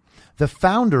infrastructure. The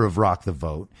founder of Rock the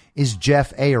Vote is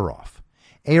Jeff Ayeroff.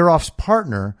 Ayeroff's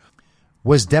partner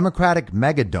was Democratic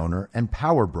mega donor and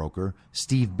power broker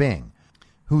Steve Bing,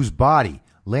 whose body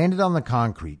landed on the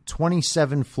concrete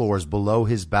 27 floors below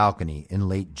his balcony in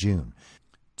late June,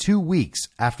 2 weeks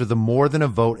after the More Than a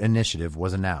Vote initiative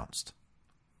was announced.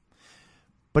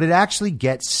 But it actually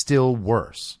gets still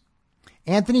worse.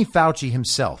 Anthony Fauci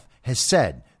himself has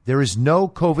said there is no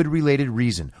COVID-related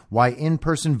reason why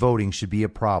in-person voting should be a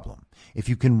problem. If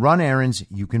you can run errands,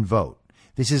 you can vote.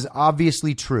 This is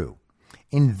obviously true.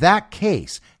 In that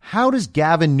case, how does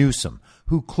Gavin Newsom,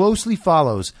 who closely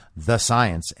follows the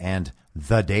science and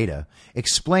the data,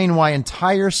 explain why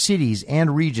entire cities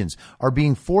and regions are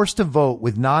being forced to vote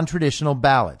with non-traditional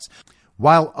ballots,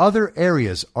 while other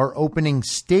areas are opening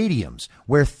stadiums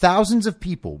where thousands of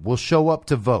people will show up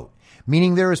to vote,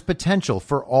 meaning there is potential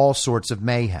for all sorts of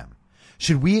mayhem?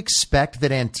 Should we expect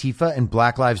that Antifa and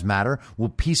Black Lives Matter will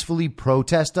peacefully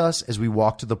protest us as we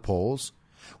walk to the polls?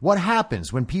 What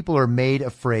happens when people are made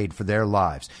afraid for their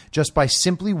lives just by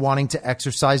simply wanting to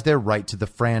exercise their right to the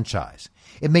franchise?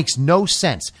 It makes no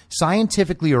sense,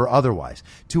 scientifically or otherwise,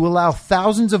 to allow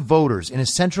thousands of voters in a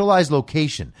centralized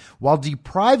location while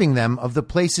depriving them of the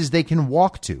places they can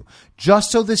walk to,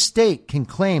 just so the state can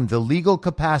claim the legal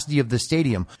capacity of the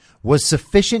stadium was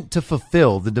sufficient to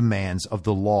fulfill the demands of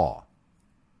the law.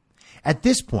 At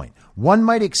this point, one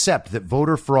might accept that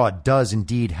voter fraud does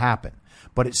indeed happen,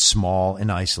 but it's small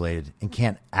and isolated and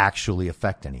can't actually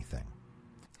affect anything.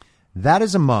 That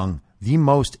is among the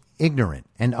most ignorant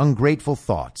and ungrateful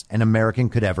thoughts an American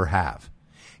could ever have.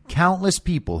 Countless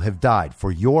people have died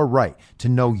for your right to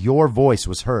know your voice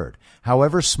was heard,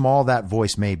 however small that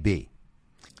voice may be.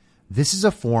 This is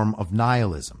a form of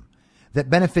nihilism that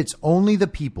benefits only the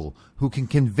people who can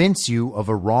convince you of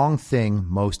a wrong thing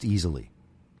most easily.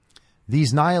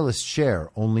 These nihilists share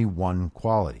only one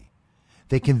quality.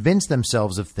 They convince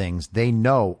themselves of things they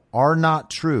know are not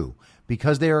true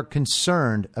because they are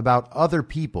concerned about other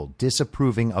people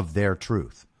disapproving of their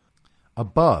truth.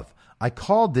 Above, I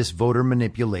called this voter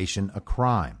manipulation a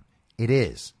crime. It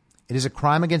is. It is a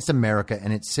crime against America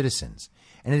and its citizens,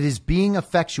 and it is being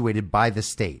effectuated by the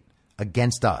state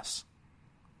against us.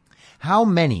 How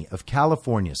many of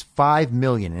California's 5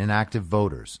 million inactive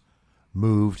voters,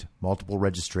 moved, multiple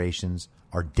registrations,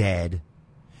 are dead,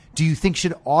 do you think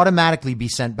should automatically be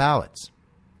sent ballots?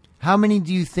 How many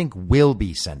do you think will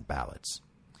be sent ballots?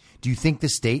 Do you think the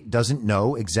state doesn't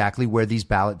know exactly where these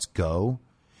ballots go?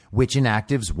 Which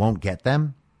inactives won't get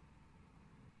them?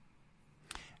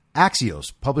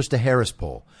 Axios published a Harris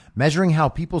poll measuring how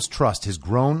people's trust has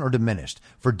grown or diminished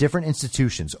for different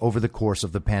institutions over the course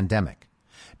of the pandemic.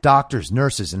 Doctors,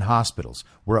 nurses, and hospitals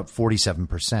were up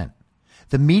 47%.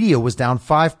 The media was down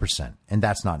 5%, and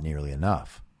that's not nearly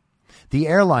enough. The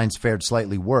airlines fared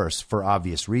slightly worse for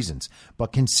obvious reasons,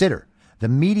 but consider the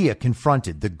media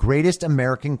confronted the greatest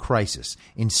American crisis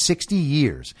in 60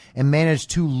 years and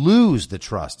managed to lose the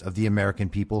trust of the American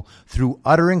people through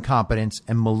utter incompetence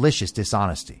and malicious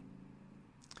dishonesty.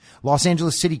 Los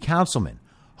Angeles City Councilman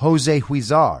Jose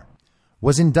Huizar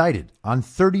was indicted on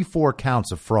 34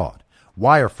 counts of fraud,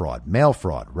 wire fraud, mail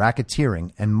fraud,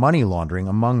 racketeering, and money laundering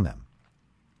among them.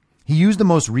 He used the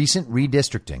most recent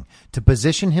redistricting to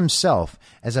position himself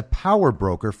as a power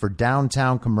broker for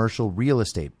downtown commercial real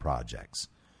estate projects.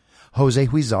 Jose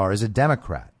Huizar is a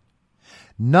Democrat.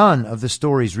 None of the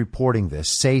stories reporting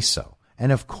this say so,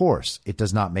 and of course, it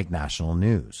does not make national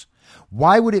news.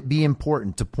 Why would it be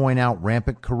important to point out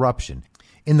rampant corruption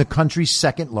in the country's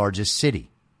second largest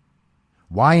city?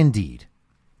 Why indeed?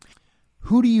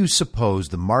 Who do you suppose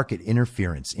the market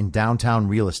interference in downtown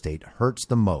real estate hurts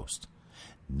the most?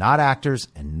 Not actors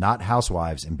and not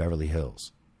housewives in Beverly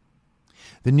Hills.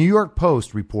 The New York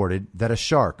Post reported that a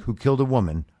shark who killed a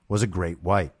woman was a great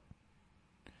white.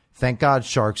 Thank God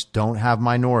sharks don't have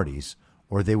minorities,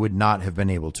 or they would not have been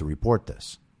able to report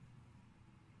this.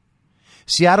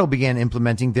 Seattle began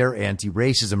implementing their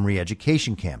anti-racism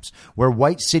re-education camps, where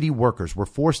white city workers were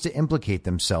forced to implicate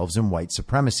themselves in white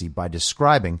supremacy by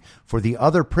describing for the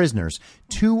other prisoners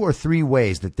 2 or 3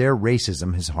 ways that their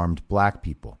racism has harmed black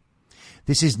people.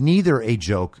 This is neither a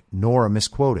joke nor a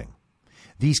misquoting.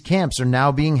 These camps are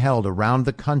now being held around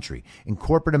the country in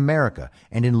corporate America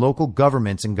and in local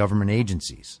governments and government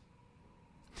agencies.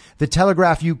 The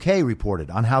Telegraph UK reported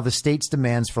on how the state's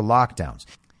demands for lockdowns,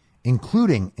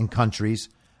 including in countries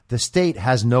the state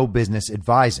has no business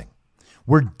advising,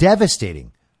 were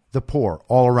devastating the poor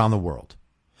all around the world.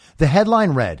 The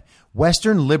headline read,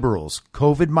 "Western liberals'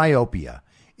 COVID myopia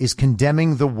is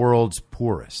condemning the world's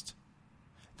poorest."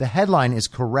 The headline is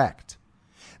correct.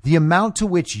 The amount to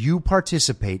which you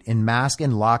participate in mask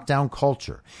and lockdown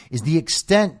culture is the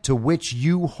extent to which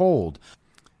you hold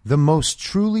the most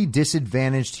truly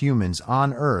disadvantaged humans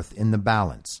on earth in the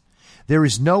balance. There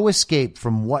is no escape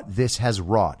from what this has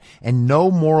wrought, and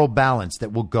no moral balance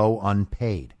that will go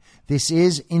unpaid. This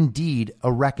is indeed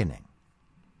a reckoning.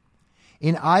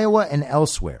 In Iowa and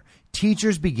elsewhere,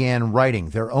 teachers began writing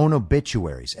their own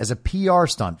obituaries as a PR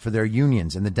stunt for their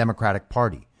unions and the Democratic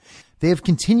Party. They have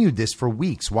continued this for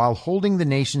weeks while holding the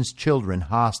nation's children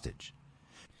hostage,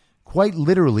 quite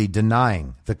literally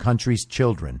denying the country's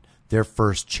children their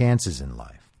first chances in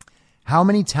life. How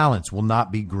many talents will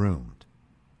not be groomed?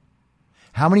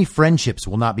 How many friendships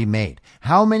will not be made?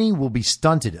 How many will be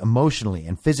stunted emotionally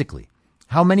and physically?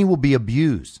 How many will be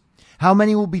abused? How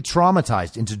many will be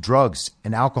traumatized into drugs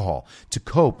and alcohol to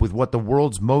cope with what the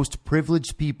world's most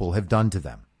privileged people have done to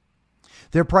them?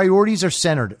 Their priorities are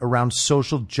centered around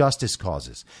social justice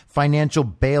causes, financial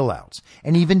bailouts,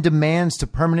 and even demands to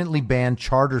permanently ban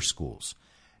charter schools.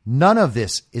 None of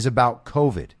this is about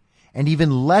COVID, and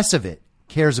even less of it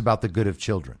cares about the good of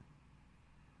children.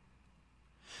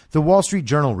 The Wall Street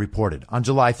Journal reported on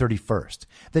July 31st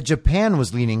that Japan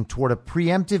was leaning toward a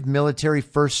preemptive military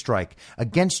first strike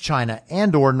against China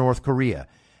and or North Korea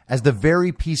as the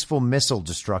very peaceful missile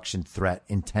destruction threat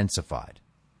intensified.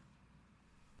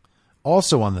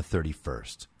 Also on the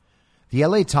 31st, the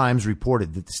LA Times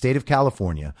reported that the state of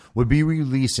California would be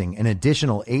releasing an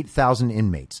additional 8,000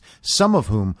 inmates, some of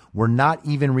whom were not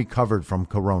even recovered from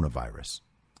coronavirus.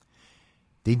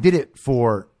 They did it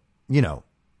for,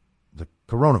 the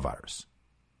coronavirus.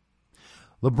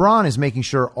 LeBron is making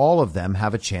sure all of them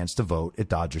have a chance to vote at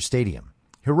Dodger Stadium.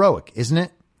 Heroic, isn't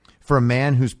it? For a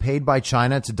man who's paid by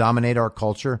China to dominate our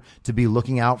culture to be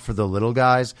looking out for the little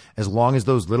guys, as long as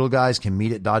those little guys can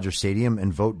meet at Dodger Stadium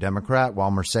and vote Democrat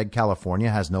while Merced, California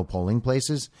has no polling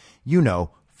places,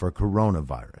 for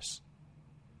coronavirus.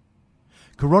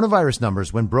 Coronavirus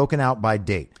numbers, when broken out by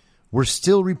date, were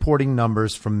still reporting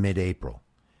numbers from mid-April.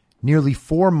 Nearly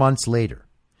 4 months later,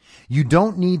 you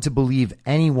don't need to believe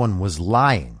anyone was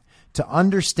lying to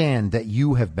understand that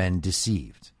you have been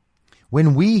deceived.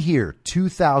 When we hear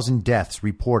 2,000 deaths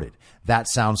reported, that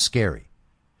sounds scary.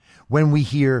 When we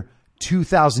hear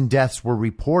 2,000 deaths were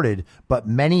reported, but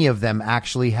many of them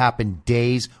actually happened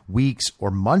days, weeks,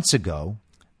 or months ago,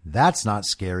 that's not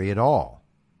scary at all.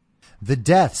 The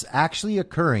deaths actually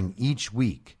occurring each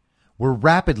week were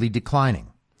rapidly declining.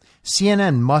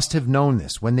 CNN must have known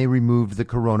this when they removed the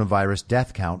coronavirus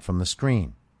death count from the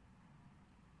screen.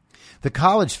 The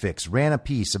College Fix ran a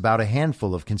piece about a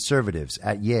handful of conservatives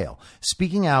at Yale,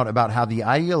 speaking out about how the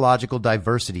ideological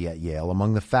diversity at Yale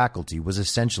among the faculty was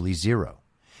essentially zero.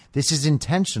 This is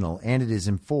intentional and it is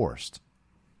enforced.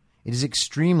 It is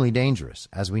extremely dangerous,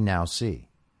 as we now see.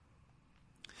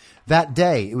 That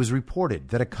day, it was reported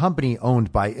that a company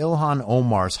owned by Ilhan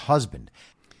Omar's husband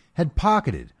had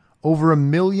pocketed over $1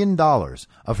 million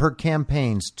of her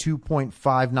campaign's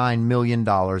 $2.59 million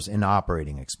in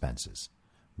operating expenses.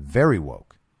 Very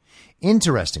woke.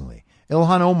 Interestingly,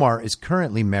 Ilhan Omar is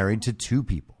currently married to 2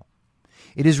 people.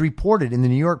 It is reported in the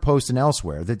New York Post and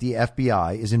elsewhere that the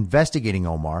FBI is investigating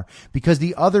Omar because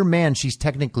the other man she's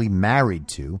technically married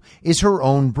to is her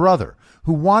own brother,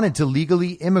 who wanted to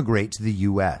legally immigrate to the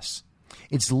U.S.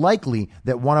 It's likely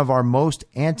that one of our most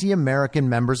anti-American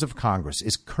members of Congress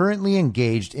is currently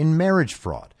engaged in marriage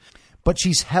fraud, but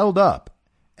she's held up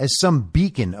as some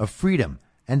beacon of freedom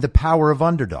and the power of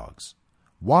underdogs.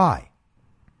 Why?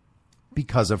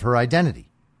 Because of her identity.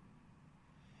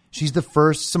 She's the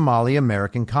first Somali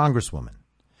American congresswoman.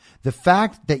 The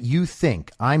fact that you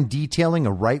think I'm detailing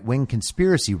a right-wing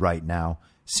conspiracy right now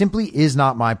simply is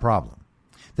not my problem.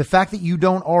 The fact that you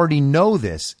don't already know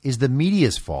this is the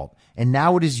media's fault, and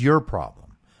now it is your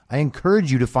problem. I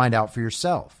encourage you to find out for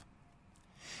yourself.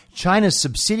 China's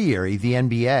subsidiary, the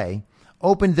NBA,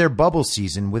 opened their bubble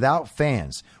season without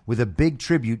fans with a big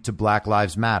tribute to Black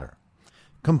Lives Matter,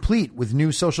 complete with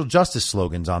new social justice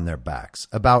slogans on their backs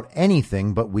about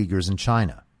anything but Uyghurs in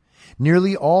China.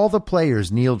 Nearly all the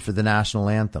players kneeled for the national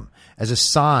anthem as a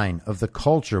sign of the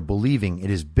culture believing it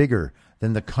is bigger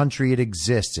than the country it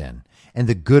exists in and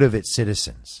the good of its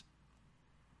citizens.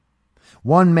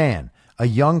 One man, a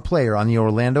young player on the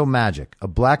Orlando Magic, a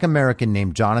Black American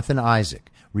named Jonathan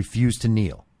Isaac, refused to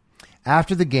kneel.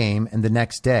 After the game and the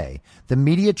next day, the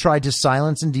media tried to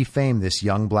silence and defame this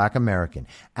young Black American,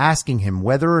 asking him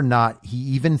whether or not he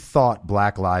even thought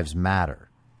Black Lives Matter.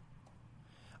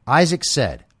 Isaac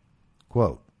said,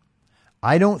 quote,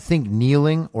 "I don't think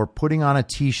kneeling or putting on a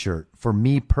T-shirt for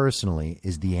me personally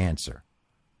is the answer,"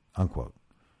 unquote.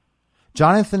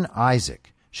 Jonathan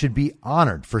Isaac should be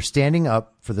honored for standing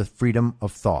up for the freedom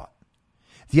of thought.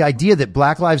 The idea that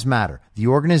Black Lives Matter, the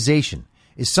organization,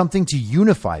 is something to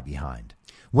unify behind,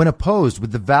 when opposed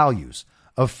with the values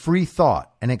of free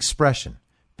thought and expression,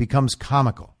 becomes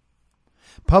comical.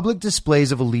 Public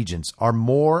displays of allegiance are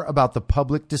more about the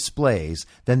public displays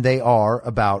than they are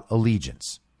about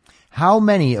allegiance. How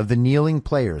many of the kneeling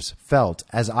players felt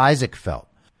as Isaac felt,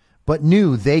 but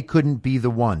knew they couldn't be the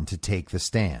one to take the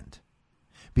stand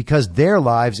because their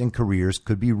lives and careers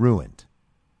could be ruined?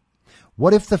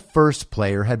 What if the first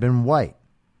player had been white?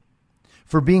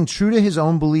 For being true to his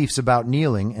own beliefs about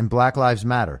kneeling and Black Lives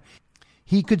Matter,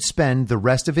 he could spend the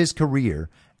rest of his career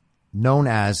known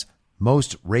as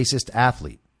most racist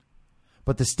athlete.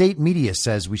 But the state media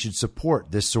says we should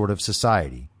support this sort of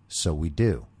society, so we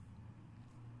do.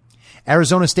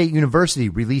 Arizona State University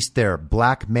released their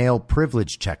Black Male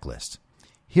Privilege Checklist.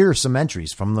 Here are some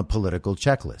entries from the political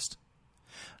checklist.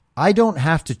 I don't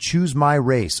have to choose my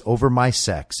race over my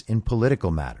sex in political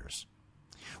matters.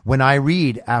 When I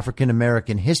read African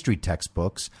American history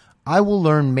textbooks, I will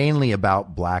learn mainly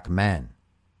about black men.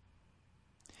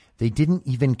 They didn't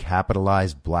even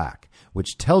capitalize black,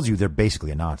 which tells you they're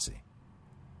basically a Nazi.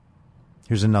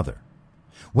 Here's another.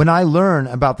 When I learn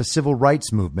about the civil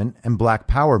rights movement and black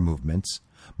power movements,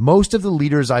 most of the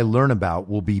leaders I learn about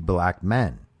will be black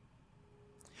men.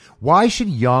 Why should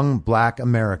young black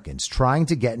Americans trying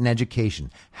to get an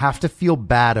education have to feel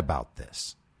bad about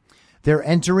this? They're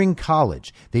entering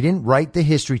college. They didn't write the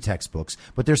history textbooks,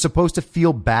 but they're supposed to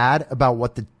feel bad about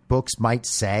what the books might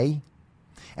say.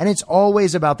 And it's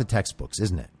always about the textbooks,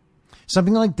 isn't it?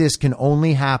 Something like this can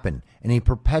only happen in a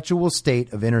perpetual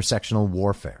state of intersectional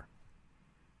warfare.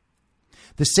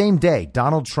 The same day,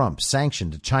 Donald Trump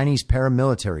sanctioned a Chinese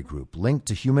paramilitary group linked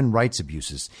to human rights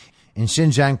abuses in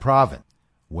Xinjiang province,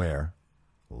 where,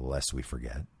 lest we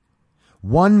forget,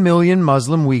 1 million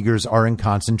Muslim Uyghurs are in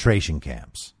concentration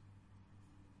camps.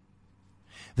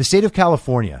 The state of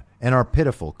California and our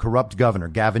pitiful, corrupt governor,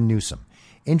 Gavin Newsom,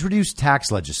 introduced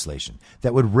tax legislation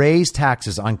that would raise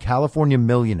taxes on California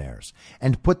millionaires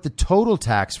and put the total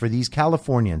tax for these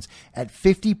Californians at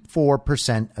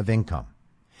 54% of income.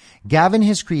 Gavin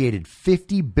has created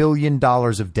 $50 billion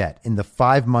of debt in the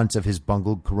 5 months of his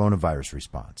bungled coronavirus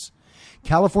response.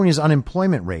 California's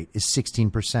unemployment rate is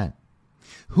 16%.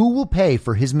 Who will pay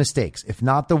for his mistakes if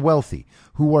not the wealthy,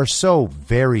 who are so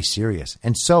very serious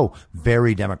and so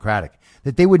very democratic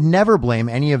that they would never blame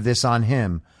any of this on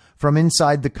him from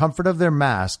inside the comfort of their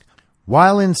mask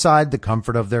while inside the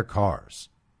comfort of their cars?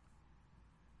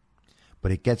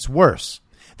 But it gets worse.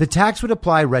 The tax would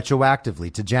apply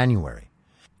retroactively to January.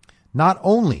 Not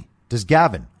only does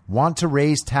Gavin want to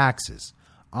raise taxes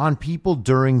on people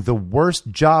during the worst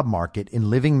job market in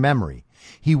living memory,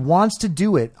 he wants to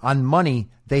do it on money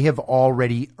they have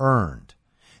already earned.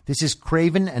 This is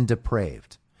craven and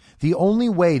depraved. The only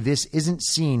way this isn't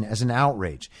seen as an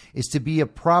outrage is to be a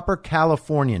proper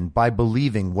Californian by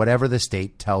believing whatever the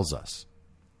state tells us.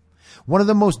 One of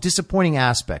the most disappointing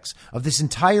aspects of this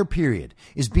entire period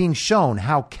is being shown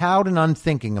how cowed and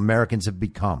unthinking Americans have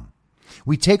become.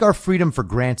 We take our freedom for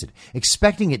granted,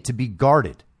 expecting it to be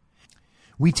guarded.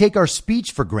 We take our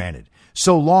speech for granted,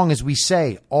 so long as we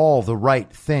say all the right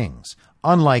things,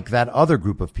 unlike that other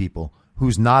group of people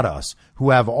who's not us,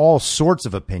 who have all sorts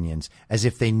of opinions as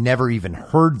if they never even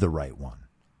heard the right one.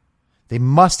 They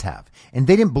must have, and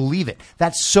they didn't believe it.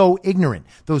 That's so ignorant.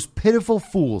 Those pitiful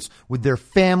fools with their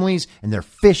families and their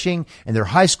fishing and their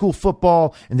high school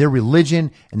football and their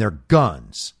religion and their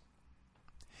guns.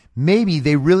 Maybe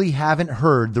they really haven't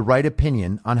heard the right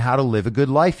opinion on how to live a good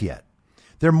life yet.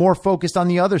 They're more focused on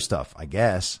the other stuff, I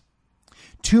guess.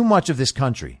 Too much of this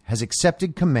country has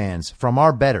accepted commands from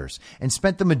our betters and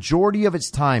spent the majority of its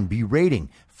time berating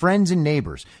friends and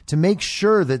neighbors to make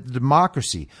sure that the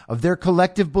democracy of their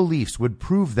collective beliefs would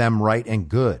prove them right and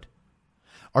good.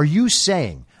 Are you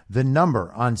saying the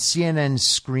number on CNN's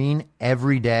screen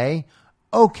every day?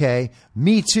 Okay,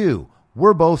 me too.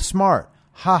 We're both smart.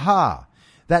 Ha ha.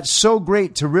 That's so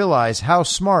great to realize how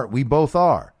smart we both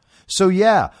are. So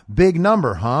yeah, big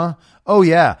number, huh? Oh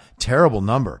yeah, terrible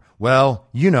number. Well,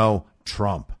 you know,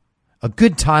 Trump. A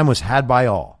good time was had by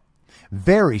all.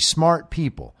 Very smart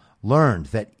people learned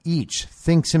that each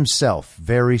thinks himself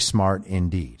very smart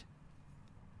indeed.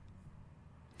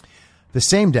 The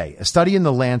same day, a study in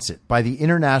The Lancet by the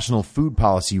International Food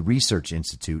Policy Research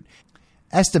Institute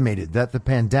estimated that the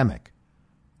pandemic,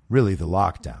 really the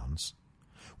lockdowns,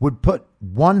 would put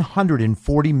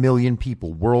 140 million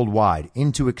people worldwide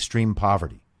into extreme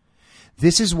poverty.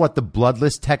 This is what the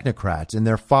bloodless technocrats and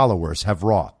their followers have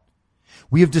wrought.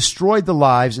 We have destroyed the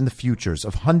lives and the futures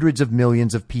of hundreds of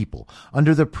millions of people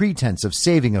under the pretense of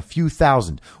saving a few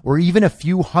thousand or even a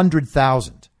few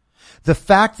 100,000. The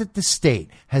fact that the state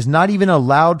has not even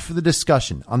allowed for the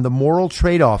discussion on the moral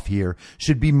trade-off here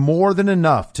should be more than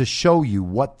enough to show you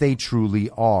what they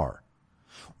truly are.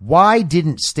 Why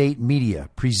didn't state media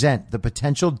present the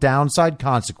potential downside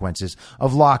consequences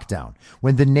of lockdown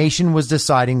when the nation was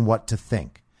deciding what to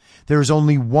think? There is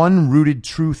only one rooted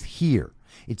truth here.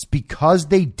 It's because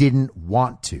they didn't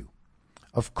want to.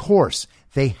 Of course,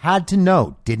 they had to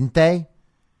know, didn't they?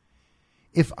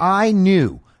 If I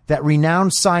knew that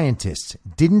renowned scientists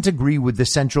didn't agree with the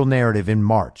central narrative in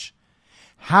March,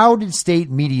 how did state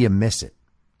media miss it?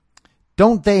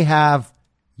 Don't they have,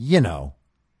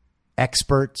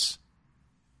 experts?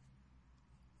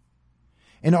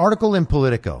 An article in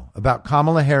Politico about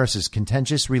Kamala Harris's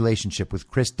contentious relationship with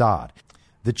Chris Dodd,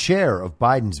 the chair of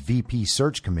Biden's VP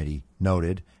search committee,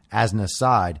 noted, as an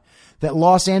aside, that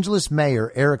Los Angeles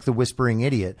Mayor Eric the Whispering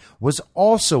Idiot was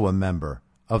also a member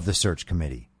of the search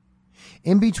committee.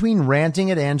 In between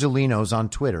ranting at Angelenos on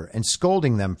Twitter and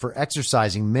scolding them for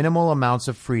exercising minimal amounts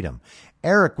of freedom,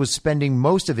 Eric was spending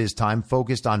most of his time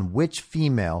focused on which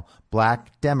female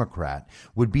black Democrat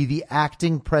would be the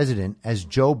acting president as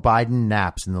Joe Biden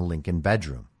naps in the Lincoln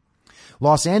bedroom.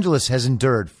 Los Angeles has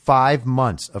endured 5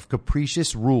 months of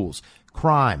capricious rules,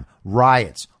 crime,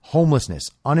 riots, homelessness,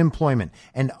 unemployment,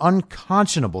 and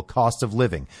unconscionable cost of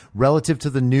living relative to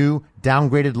the new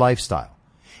downgraded lifestyle.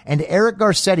 And Eric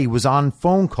Garcetti was on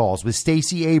phone calls with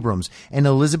Stacey Abrams and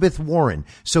Elizabeth Warren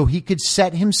so he could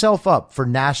set himself up for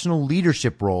national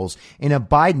leadership roles in a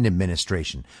Biden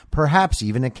administration, perhaps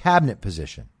even a cabinet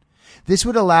position. This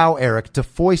would allow Eric to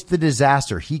foist the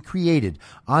disaster he created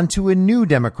onto a new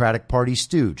Democratic Party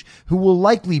stooge who will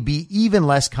likely be even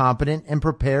less competent and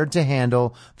prepared to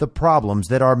handle the problems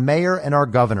that our mayor and our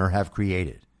governor have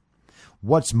created.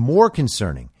 What's more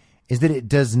concerning is that it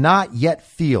does not yet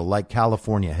feel like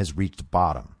California has reached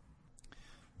bottom.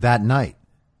 That night,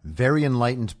 very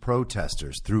enlightened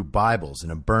protesters threw Bibles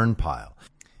in a burn pile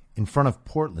in front of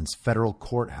Portland's federal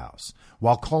courthouse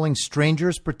while calling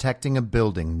strangers protecting a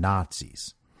building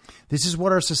Nazis. This is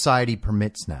what our society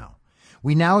permits now.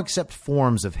 We now accept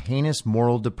forms of heinous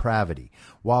moral depravity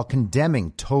while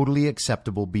condemning totally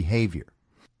acceptable behavior.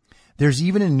 There's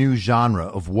even a new genre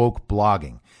of woke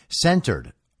blogging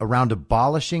centered around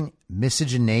abolishing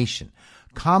miscegenation,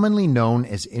 commonly known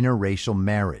as interracial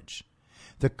marriage.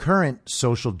 The current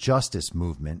social justice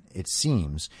movement, it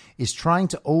seems, is trying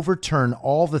to overturn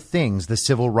all the things the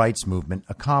civil rights movement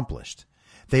accomplished.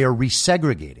 They are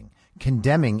resegregating,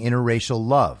 condemning interracial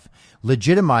love,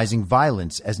 legitimizing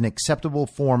violence as an acceptable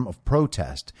form of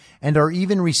protest, and are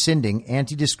even rescinding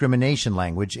anti-discrimination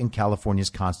language in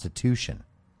California's Constitution.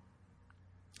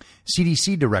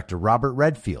 CDC Director Robert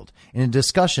Redfield, in a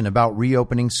discussion about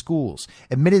reopening schools,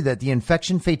 admitted that the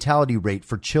infection fatality rate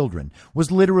for children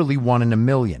was literally 1 in a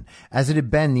million, as it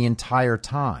had been the entire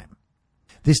time.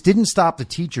 This didn't stop the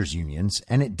teachers' unions,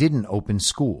 and it didn't open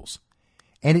schools.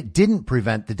 And it didn't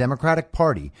prevent the Democratic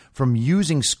Party from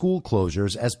using school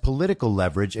closures as political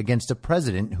leverage against a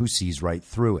president who sees right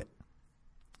through it.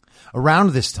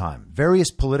 Around this time,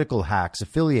 various political hacks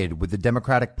affiliated with the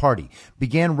Democratic Party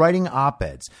began writing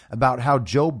op-eds about how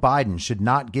Joe Biden should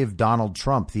not give Donald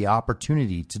Trump the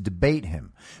opportunity to debate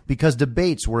him because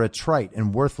debates were a trite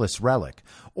and worthless relic,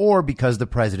 or because the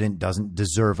president doesn't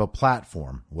deserve a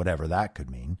platform, whatever that could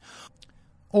mean,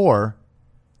 or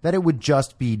that it would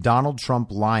just be Donald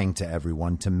Trump lying to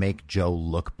everyone to make Joe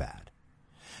look bad.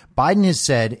 Biden has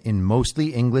said in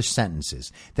mostly English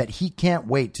sentences that he can't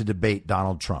wait to debate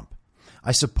Donald Trump.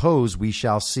 I suppose we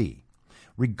shall see.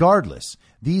 Regardless,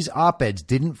 these op-eds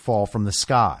didn't fall from the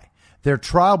sky. They're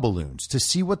trial balloons to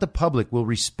see what the public will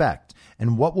respect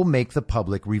and what will make the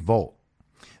public revolt.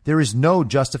 There is no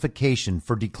justification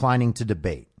for declining to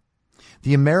debate.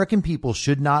 The American people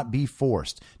should not be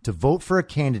forced to vote for a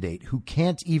candidate who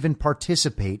can't even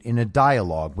participate in a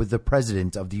dialogue with the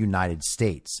President of the United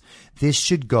States. This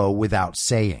should go without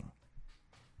saying.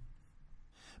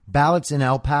 Ballots in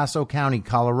El Paso County,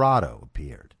 Colorado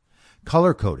appeared,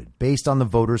 color-coded based on the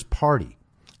voter's party.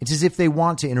 It's as if they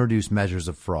want to introduce measures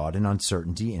of fraud and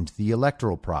uncertainty into the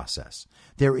electoral process.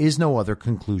 There is no other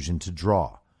conclusion to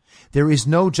draw. There is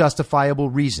no justifiable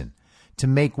reason to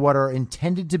make what are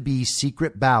intended to be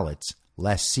secret ballots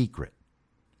less secret.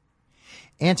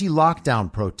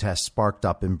 Anti-lockdown protests sparked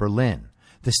up in Berlin.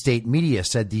 The state media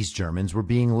said these Germans were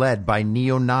being led by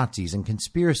neo-Nazis and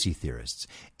conspiracy theorists,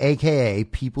 aka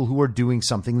people who are doing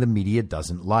something the media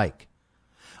doesn't like.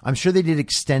 I'm sure they did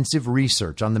extensive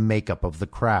research on the makeup of the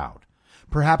crowd.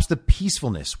 Perhaps the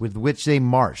peacefulness with which they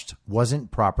marched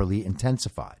wasn't properly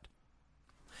intensified.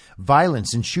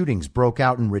 Violence and shootings broke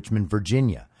out in Richmond,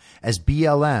 Virginia, as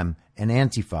BLM and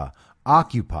Antifa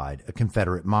occupied a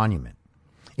Confederate monument.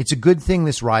 It's a good thing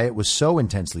this riot was so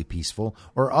intensely peaceful,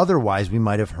 or otherwise we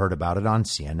might have heard about it on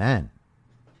CNN.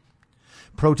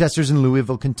 Protesters in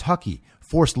Louisville, Kentucky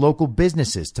force local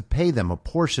businesses to pay them a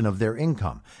portion of their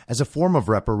income as a form of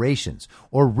reparations,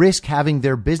 or risk having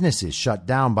their businesses shut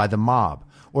down by the mob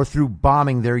or through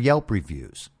bombing their Yelp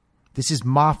reviews. This is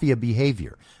mafia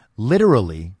behavior,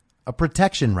 literally a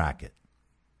protection racket.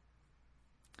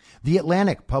 The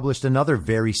Atlantic published another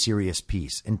very serious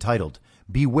piece entitled,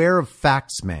 "Beware of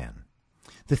Facts Man."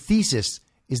 The thesis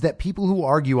is that people who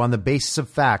argue on the basis of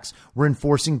facts were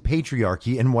enforcing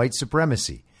patriarchy and white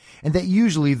supremacy, and that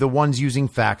usually the ones using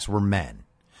facts were men.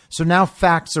 So now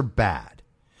facts are bad.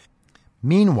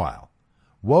 Meanwhile,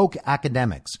 woke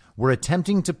academics were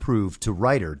attempting to prove to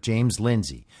writer James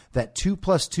Lindsay that 2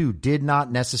 + 2 did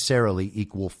not necessarily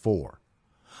equal 4.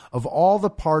 Of all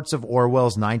the parts of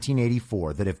Orwell's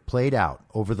 1984 that have played out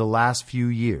over the last few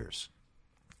years,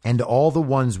 and all the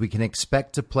ones we can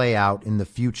expect to play out in the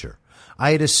future,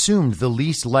 I had assumed the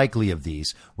least likely of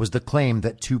these was the claim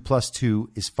that 2 + 2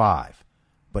 is 5.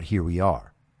 But here we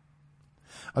are.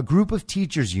 A group of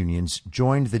teachers' unions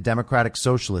joined the Democratic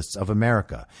Socialists of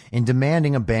America in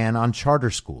demanding a ban on charter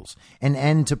schools, an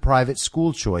end to private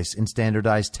school choice and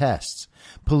standardized tests,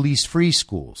 police-free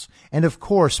schools, and of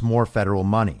course more federal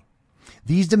money.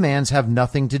 These demands have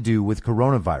nothing to do with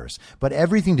coronavirus, but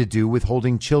everything to do with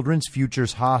holding children's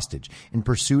futures hostage in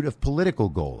pursuit of political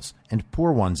goals, and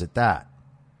poor ones at that.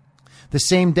 The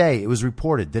same day, it was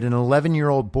reported that an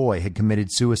 11-year-old boy had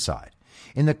committed suicide.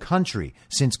 In the country,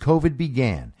 since COVID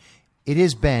began, it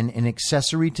has been an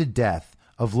accessory to death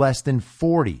of less than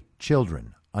 40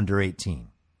 children under 18.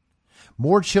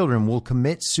 More children will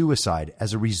commit suicide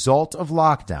as a result of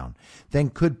lockdown than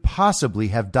could possibly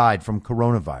have died from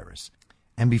coronavirus.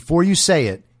 And before you say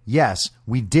it, yes,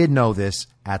 we did know this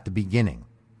at the beginning.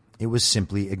 It was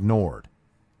simply ignored.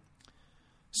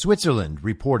 Switzerland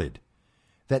reported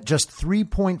that just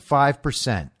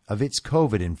 3.5% of its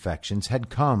COVID infections had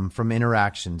come from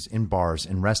interactions in bars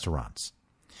and restaurants.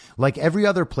 Like every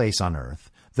other place on Earth,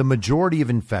 the majority of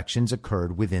infections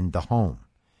occurred within the home.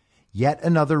 Yet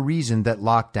another reason that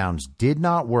lockdowns did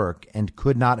not work and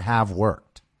could not have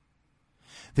worked.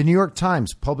 The New York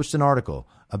Times published an article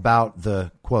about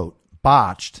the, quote,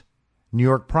 botched New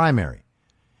York primary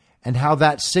and how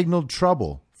that signaled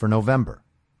trouble for November.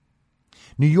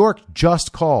 New York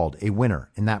just called a winner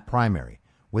in that primary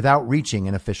without reaching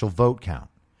an official vote count.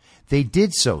 They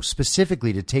did so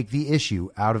specifically to take the issue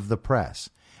out of the press,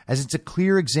 as it's a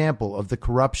clear example of the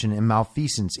corruption and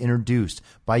malfeasance introduced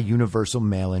by universal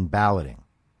mail-in balloting.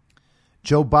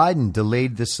 Joe Biden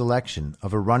delayed the selection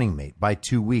of a running mate by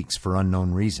 2 weeks for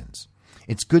unknown reasons.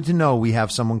 It's good to know we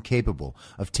have someone capable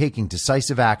of taking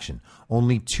decisive action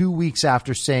only 2 weeks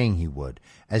after saying he would,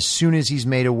 as soon as he's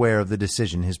made aware of the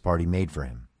decision his party made for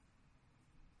him.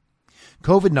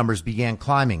 COVID numbers began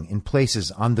climbing in places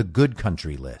on the good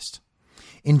country list.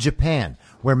 In Japan,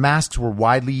 where masks were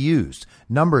widely used,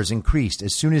 numbers increased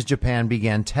as soon as Japan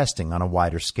began testing on a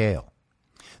wider scale.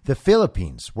 The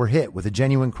Philippines were hit with a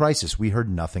genuine crisis we heard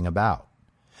nothing about.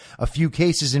 A few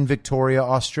cases in Victoria,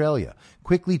 Australia,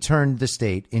 quickly turned the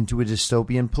state into a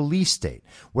dystopian police state,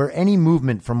 where any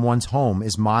movement from one's home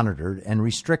is monitored and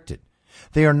restricted.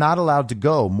 They are not allowed to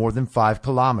go more than 5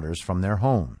 kilometers from their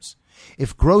homes.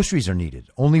 If groceries are needed,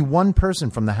 only one person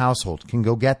from the household can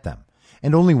go get them,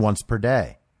 and only once per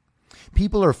day.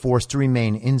 People are forced to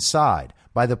remain inside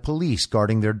by the police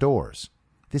guarding their doors.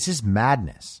 This is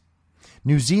madness.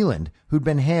 New Zealand, who'd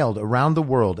been hailed around the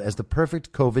world as the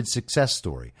perfect COVID success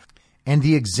story and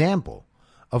the example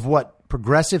of what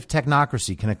progressive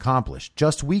technocracy can accomplish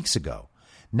just weeks ago,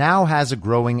 now has a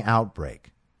growing outbreak.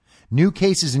 New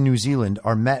cases in New Zealand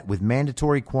are met with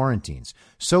mandatory quarantines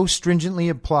so stringently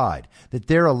applied that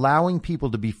they're allowing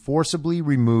people to be forcibly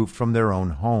removed from their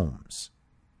own homes.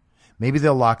 Maybe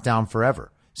they'll lock down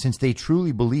forever, since they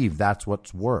truly believe that's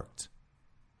what's worked.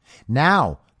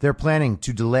 Now they're planning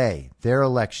to delay their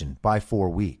election by 4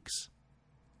 weeks.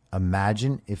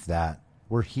 Imagine if that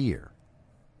were here.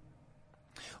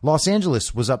 Los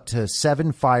Angeles was up to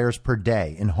 7 fires per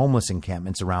day in homeless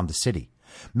encampments around the city.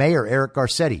 Mayor Eric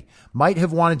Garcetti might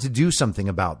have wanted to do something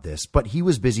about this, but he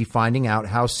was busy finding out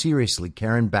how seriously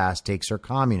Karen Bass takes her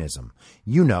communism.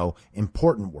 You know,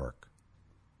 important work.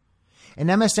 An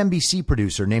MSNBC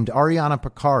producer named Ariana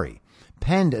Picari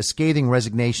penned a scathing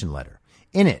resignation letter.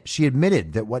 In it, she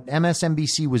admitted that what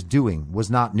MSNBC was doing was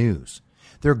not news.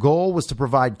 Their goal was to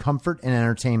provide comfort and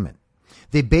entertainment.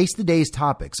 They based the day's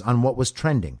topics on what was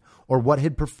trending or what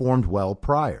had performed well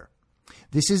prior.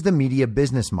 This is the media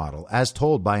business model, as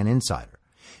told by an insider.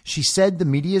 She said the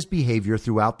media's behavior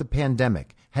throughout the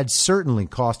pandemic had certainly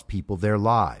cost people their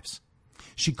lives.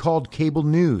 She called cable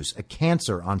news a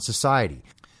cancer on society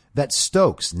that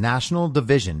stokes national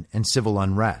division and civil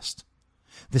unrest.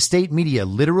 The state media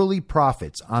literally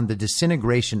profits on the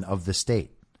disintegration of the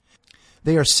state.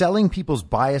 They are selling people's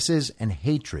biases and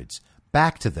hatreds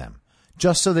back to them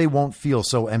just so they won't feel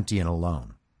so empty and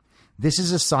alone. This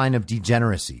is a sign of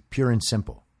degeneracy, pure and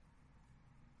simple.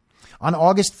 On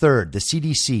August 3rd, the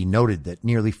CDC noted that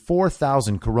nearly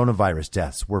 4,000 coronavirus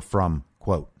deaths were from,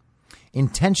 quote,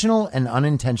 intentional and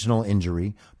unintentional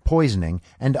injury, poisoning,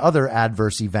 and other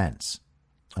adverse events,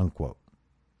 unquote.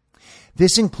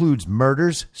 This includes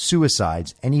murders,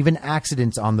 suicides, and even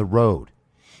accidents on the road.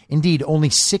 Indeed, only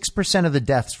 6% of the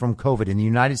deaths from COVID in the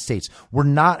United States were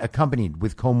not accompanied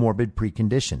with comorbid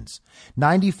preconditions.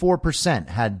 94%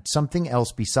 had something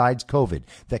else besides COVID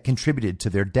that contributed to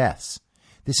their deaths.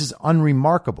 This is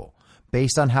unremarkable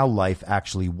based on how life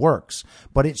actually works,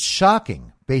 but it's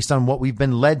shocking based on what we've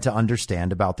been led to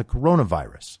understand about the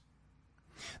coronavirus.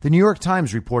 The New York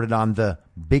Times reported on the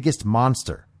biggest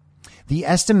monster. The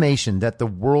estimation that the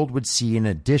world would see an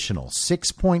additional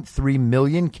 6.3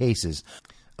 million cases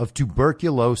of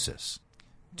tuberculosis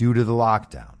due to the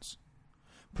lockdowns,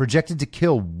 projected to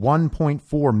kill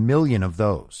 1.4 million of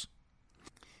those.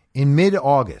 In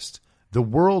mid-August, the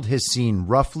world has seen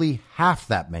roughly half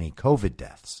that many COVID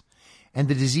deaths, and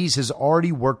the disease has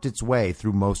already worked its way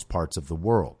through most parts of the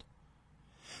world.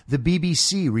 The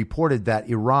BBC reported that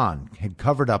Iran had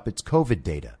covered up its COVID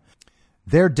data.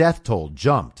 Their death toll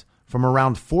jumped from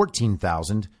around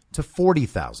 14,000 to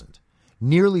 40,000,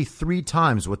 nearly 3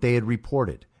 times what they had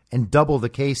reported, and double the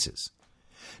cases.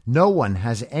 No one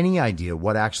has any idea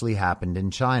what actually happened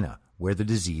in China, where the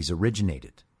disease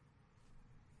originated.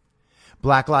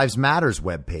 Black Lives Matter's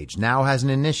webpage now has an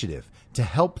initiative to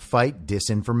help fight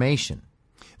disinformation.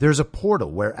 There's a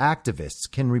portal where activists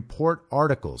can report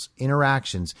articles,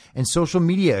 interactions, and social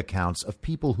media accounts of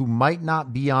people who might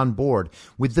not be on board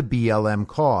with the BLM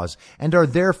cause and are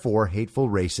therefore hateful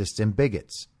racists and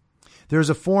bigots. There's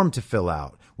a form to fill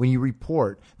out when you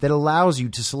report that allows you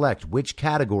to select which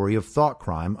category of thought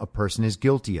crime a person is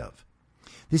guilty of.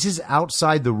 This is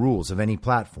outside the rules of any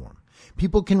platform.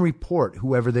 People can report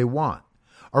whoever they want.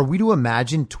 Are we to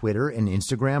imagine Twitter and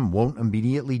Instagram won't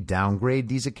immediately downgrade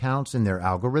these accounts in their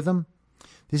algorithm?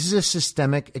 This is a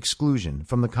systemic exclusion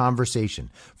from the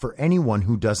conversation for anyone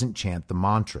who doesn't chant the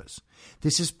mantras.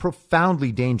 This is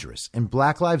profoundly dangerous, and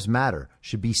Black Lives Matter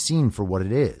should be seen for what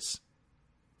it is.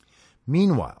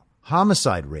 Meanwhile,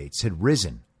 homicide rates had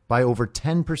risen by over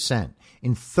 10%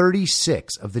 in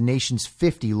 36 of the nation's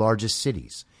 50 largest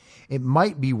cities. It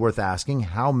might be worth asking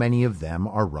how many of them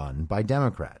are run by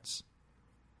Democrats.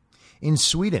 In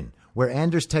Sweden, where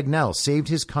Anders Tegnell saved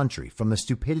his country from the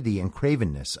stupidity and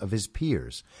cravenness of his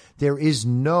peers, there is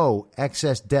no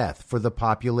excess death for the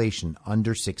population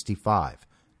under 65.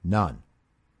 None.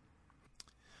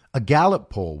 A Gallup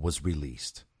poll was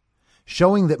released,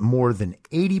 showing that more than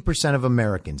 80% of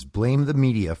Americans blame the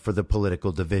media for the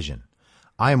political division.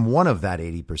 I am one of that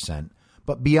 80%,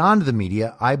 but beyond the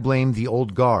media, I blame the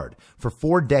old guard for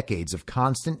 4 decades of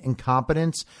constant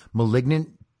incompetence,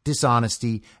 malignant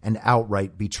dishonesty, and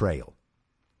outright betrayal.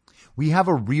 We have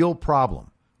a real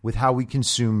problem with how we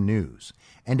consume news,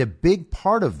 and a big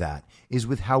part of that is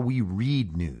with how we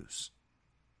read news.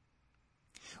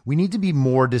 We need to be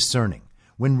more discerning.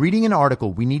 When reading an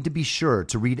article, we need to be sure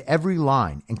to read every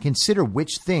line and consider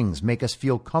which things make us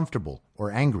feel comfortable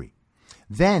or angry.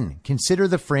 Then consider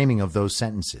the framing of those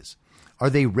sentences. Are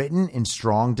they written in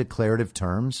strong declarative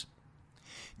terms?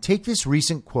 Take this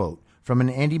recent quote from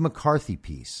an Andy McCarthy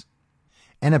piece.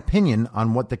 An opinion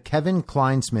on what the Kevin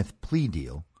Kleinsmith plea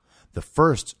deal, the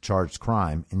first charged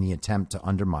crime in the attempt to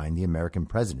undermine the American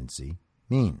presidency,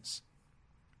 means.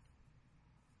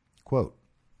 Quote,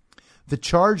 the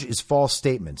charge is false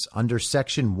statements under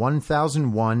Section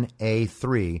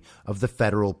 1001A3 of the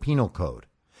Federal Penal Code.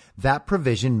 That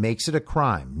provision makes it a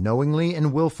crime, knowingly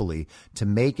and willfully, to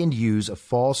make and use a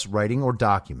false writing or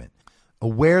document,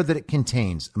 aware that it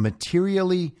contains a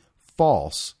materially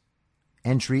false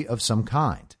entry of some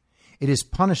kind. It is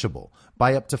punishable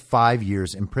by up to 5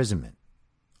 years imprisonment.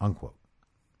 Unquote.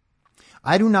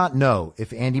 I do not know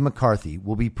if Andy McCarthy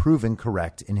will be proven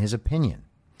correct in his opinion.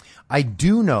 I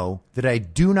do know that I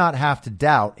do not have to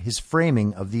doubt his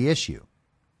framing of the issue.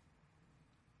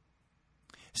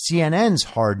 CNN's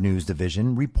hard news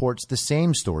division reports the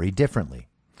same story differently.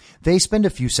 They spend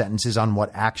a few sentences on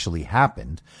what actually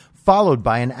happened, followed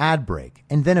by an ad break,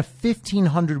 and then a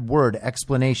 1,500-word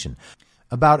explanation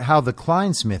about how the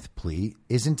Kleinsmith plea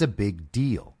isn't a big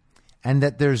deal, and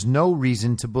that there's no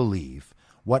reason to believe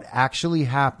what actually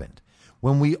happened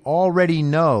when we already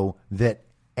know that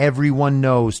everyone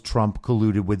knows Trump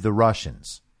colluded with the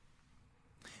Russians.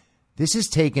 This is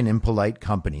taken in polite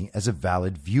company as a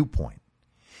valid viewpoint.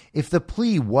 If the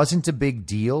plea wasn't a big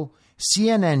deal,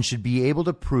 CNN should be able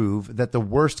to prove that the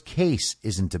worst case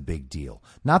isn't a big deal,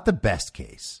 not the best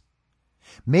case.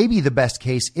 Maybe the best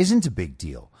case isn't a big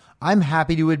deal. I'm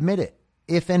happy to admit it,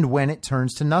 if and when it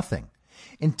turns to nothing.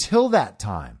 Until that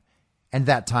time, and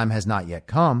that time has not yet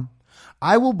come,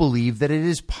 I will believe that it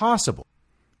is possible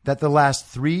that the last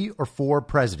 3 or 4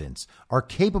 presidents are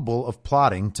capable of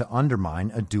plotting to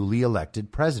undermine a duly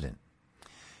elected president.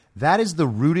 That is the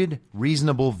rooted,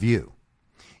 reasonable view.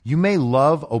 You may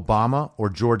love Obama or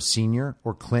George Sr.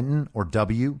 or Clinton or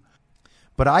W.,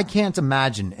 but I can't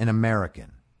imagine an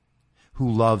American who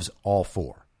loves all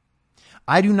 4.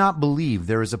 I do not believe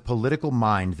there is a political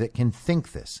mind that can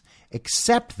think this,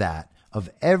 except that of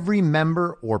every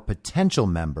member or potential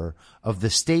member of the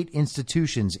state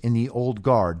institutions in the old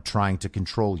guard trying to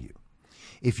control you.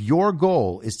 If your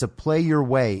goal is to play your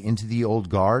way into the old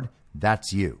guard,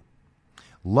 that's you.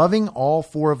 Loving all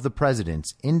 4 of the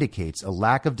presidents indicates a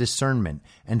lack of discernment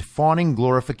and fawning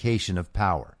glorification of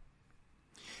power.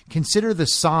 Consider the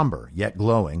somber, yet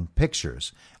glowing,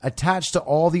 pictures attached to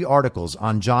all the articles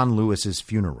on John Lewis's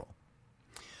funeral.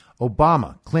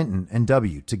 Obama, Clinton, and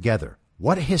W. together.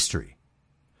 What history!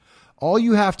 All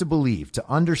you have to believe to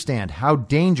understand how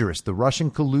dangerous the Russian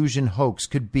collusion hoax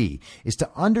could be is to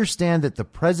understand that the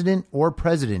president or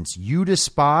presidents you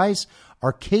despise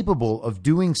are capable of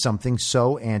doing something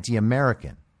so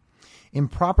anti-American. In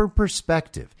proper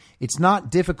perspective, it's not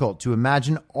difficult to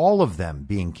imagine all of them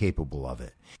being capable of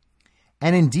it.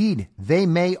 And indeed, they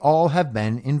may all have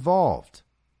been involved.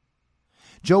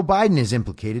 Joe Biden is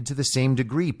implicated to the same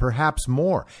degree, perhaps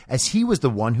more, as he was the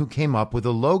one who came up with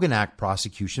a Logan Act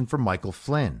prosecution for Michael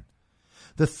Flynn.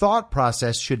 The thought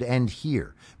process should end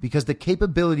here, because the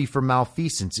capability for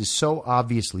malfeasance is so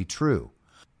obviously true.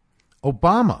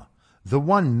 Obama, the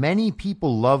one many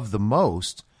people love the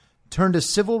most, turned a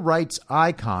civil rights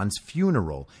icon's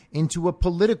funeral into a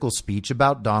political speech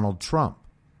about Donald Trump.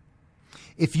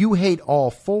 If you hate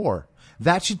all 4,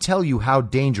 that should tell you how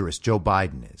dangerous Joe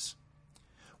Biden is.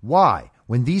 Why,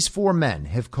 when these 4 men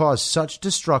have caused such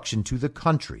destruction to the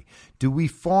country, do we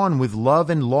fawn with love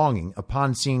and longing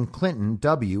upon seeing Clinton,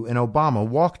 W., and Obama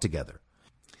walk together?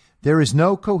 There is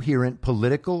no coherent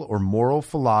political or moral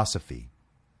philosophy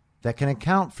that can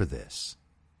account for this.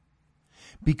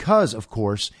 Because, of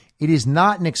course, it is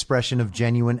not an expression of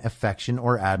genuine affection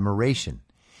or admiration.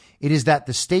 It is that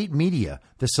the state media,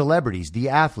 the celebrities, the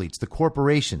athletes, the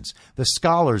corporations, the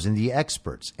scholars and the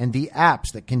experts, and the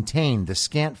apps that contain the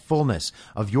scant fullness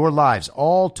of your lives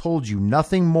all told you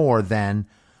nothing more than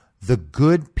the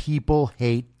good people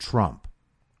hate Trump.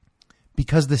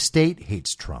 Because the state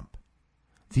hates Trump.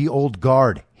 The old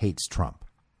guard hates Trump.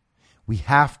 We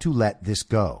have to let this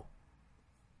go.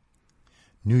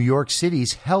 New York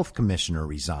City's health commissioner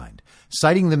resigned,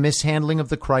 citing the mishandling of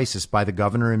the crisis by the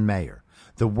governor and mayor,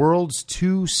 the world's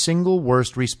 2 single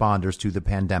worst responders to the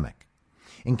pandemic.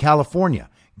 In California,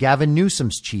 Gavin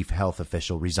Newsom's chief health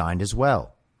official resigned as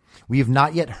well. We have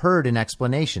not yet heard an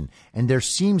explanation, and there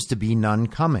seems to be none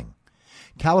coming.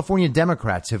 California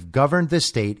Democrats have governed the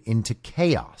state into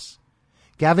chaos.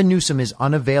 Gavin Newsom is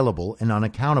unavailable and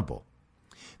unaccountable.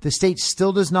 The state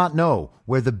still does not know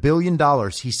where the $1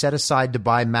 billion he set aside to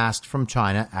buy masks from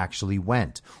China actually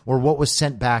went, or what was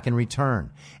sent back in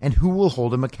return, and who will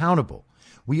hold him accountable.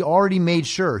 We already made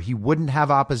sure he wouldn't have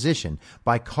opposition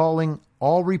by calling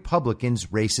all Republicans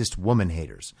racist woman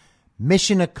haters.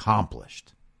 Mission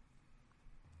accomplished.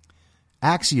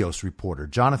 Axios reporter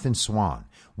Jonathan Swan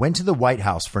went to the White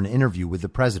House for an interview with the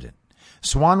president.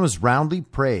 Swan was roundly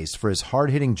praised for his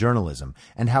hard-hitting journalism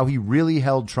and how he really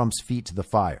held Trump's feet to the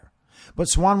fire. But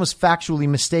Swan was factually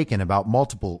mistaken about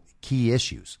multiple key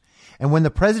issues. And when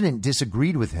the president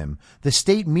disagreed with him, the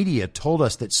state media told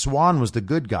us that Swan was the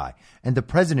good guy and the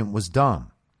president was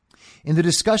dumb. In the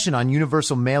discussion on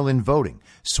universal mail-in voting,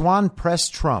 Swan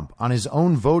pressed Trump on his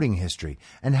own voting history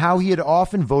and how he had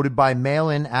often voted by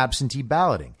mail-in absentee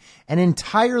balloting, an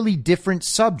entirely different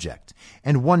subject,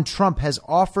 and one Trump has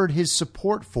offered his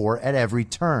support for at every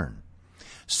turn.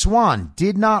 Swan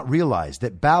did not realize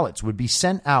that ballots would be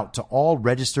sent out to all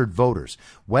registered voters,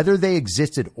 whether they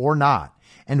existed or not,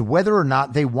 and whether or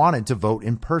not they wanted to vote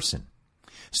in person.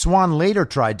 Swan later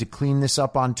tried to clean this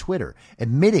up on Twitter,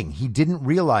 admitting he didn't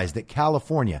realize that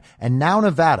California and now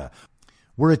Nevada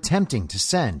were attempting to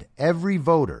send every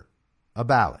voter a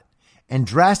ballot and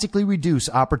drastically reduce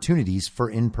opportunities for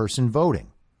in-person voting.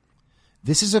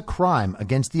 This is a crime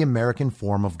against the American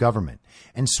form of government,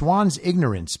 and Swan's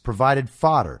ignorance provided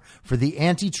fodder for the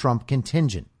anti-Trump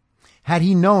contingent. Had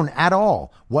he known at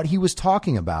all what he was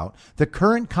talking about, the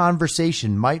current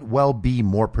conversation might well be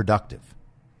more productive.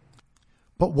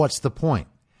 But what's the point?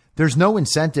 There's no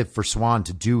incentive for Swan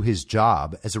to do his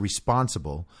job as a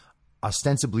responsible,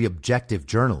 ostensibly objective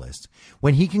journalist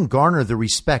when he can garner the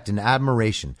respect and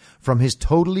admiration from his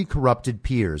totally corrupted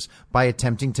peers by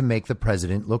attempting to make the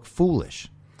president look foolish.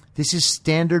 This is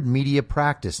standard media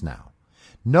practice now.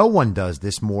 No one does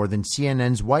this more than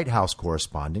CNN's White House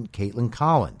correspondent, Caitlin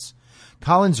Collins.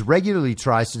 Collins regularly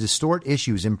tries to distort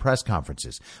issues in press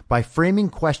conferences by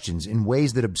framing questions in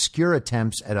ways that obscure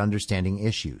attempts at understanding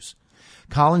issues.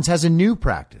 Collins has a new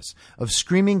practice of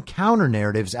screaming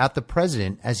counter-narratives at the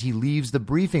president as he leaves the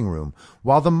briefing room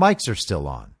while the mics are still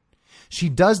on. She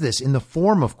does this in the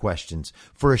form of questions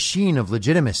for a sheen of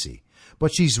legitimacy,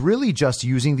 but she's really just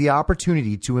using the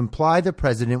opportunity to imply the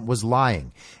president was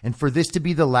lying, and for this to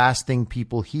be the last thing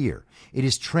people hear. It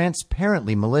is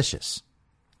transparently malicious.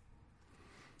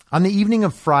 On the evening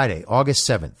of Friday, August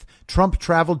 7th, Trump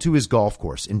traveled to his golf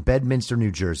course in Bedminster,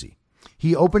 New Jersey.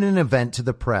 He opened an event to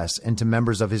the press and to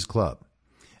members of his club.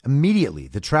 Immediately,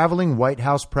 the traveling White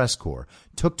House press corps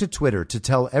took to Twitter to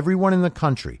tell everyone in the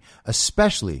country,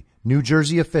 especially New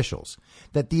Jersey officials,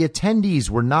 that the attendees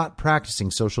were not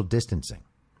practicing social distancing.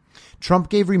 Trump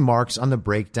gave remarks on the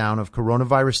breakdown of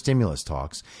coronavirus stimulus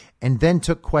talks and then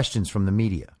took questions from the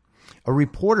media. A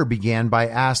reporter began by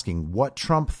asking what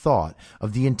Trump thought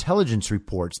of the intelligence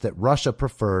reports that Russia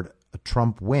preferred a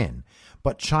Trump win,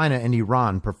 but China and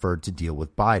Iran preferred to deal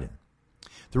with Biden.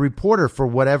 The reporter, for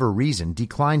whatever reason,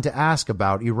 declined to ask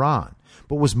about Iran,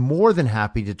 but was more than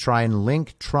happy to try and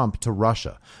link Trump to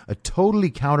Russia, a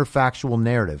totally counterfactual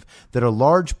narrative that a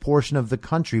large portion of the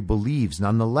country believes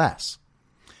nonetheless.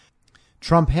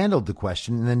 Trump handled the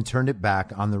question and then turned it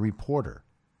back on the reporter.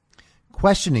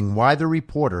 Questioning why the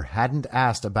reporter hadn't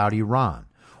asked about Iran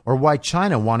or why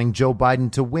China wanting Joe Biden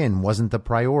to win wasn't the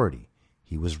priority,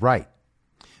 he was right.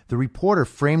 The reporter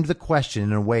framed the question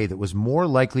in a way that was more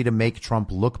likely to make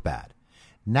Trump look bad.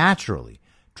 Naturally,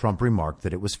 Trump remarked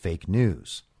that it was fake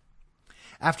news.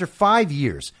 After 5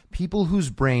 years, people whose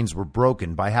brains were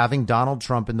broken by having Donald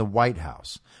Trump in the White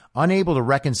House, unable to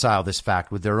reconcile this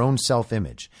fact with their own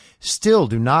self-image, still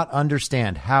do not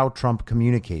understand how Trump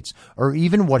communicates or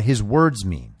even what his words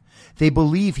mean. They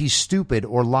believe he's stupid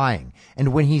or lying,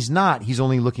 and when he's not, he's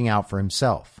only looking out for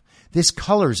himself. This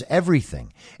colors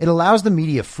everything. It allows the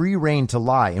media free rein to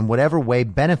lie in whatever way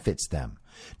benefits them.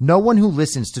 No one who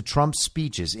listens to Trump's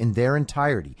speeches in their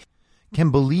entirety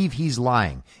can believe he's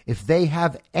lying if they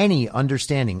have any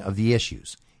understanding of the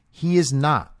issues. He is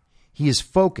not. He is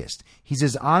focused. He's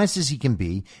as honest as he can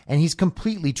be, and he's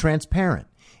completely transparent.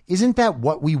 Isn't that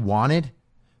what we wanted?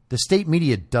 The state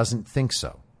media doesn't think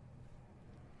so.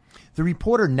 The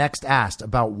reporter next asked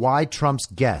about why Trump's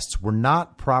guests were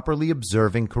not properly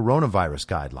observing coronavirus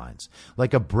guidelines,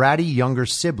 like a bratty younger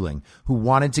sibling who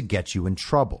wanted to get you in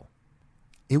trouble.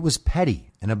 It was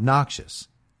petty and obnoxious.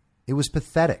 It was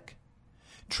pathetic.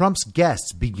 Trump's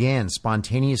guests began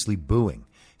spontaneously booing,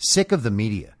 sick of the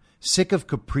media, sick of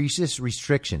capricious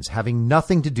restrictions having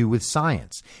nothing to do with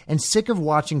science, and sick of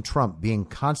watching Trump being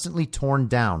constantly torn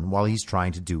down while he's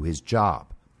trying to do his job.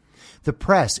 The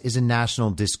press is a national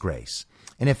disgrace,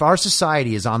 and if our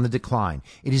society is on the decline,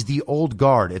 it is the old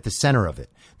guard at the center of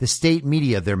it, the state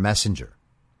media their messenger.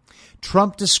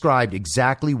 Trump described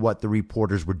exactly what the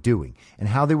reporters were doing and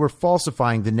how they were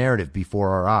falsifying the narrative before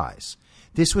our eyes.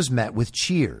 This was met with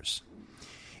cheers.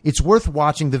 It's worth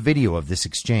watching the video of this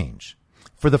exchange.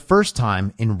 For the first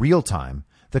time, in real time,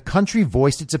 the country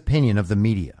voiced its opinion of the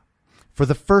media. For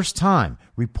the first time,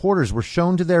 reporters were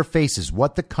shown to their faces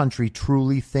what the country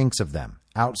truly thinks of them,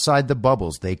 outside the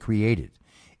bubbles they created.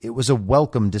 It was a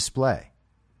welcome display.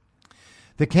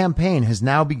 The campaign has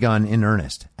now begun in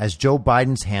earnest, as Joe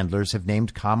Biden's handlers have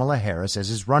named Kamala Harris as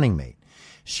his running mate.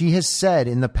 She has said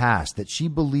in the past that she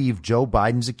believed Joe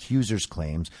Biden's accusers'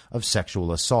 claims of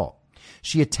sexual assault.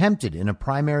 She attempted in a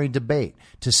primary debate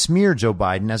to smear Joe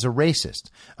Biden as a racist,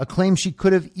 a claim she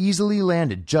could have easily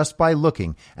landed just by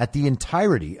looking at the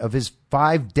entirety of his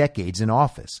 5 decades in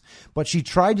office. But she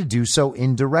tried to do so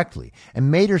indirectly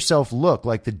and made herself look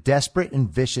like the desperate and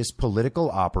vicious political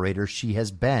operator she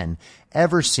has been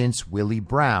ever since Willie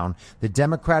Brown, the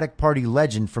Democratic Party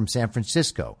legend from San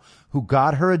Francisco, who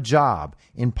got her a job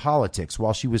in politics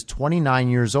while she was 29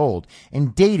 years old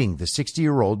and dating the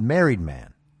 60-year-old married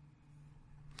man.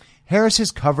 Harris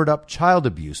has covered up child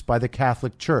abuse by the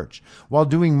Catholic Church while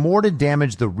doing more to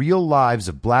damage the real lives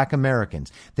of Black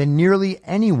Americans than nearly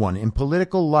anyone in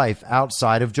political life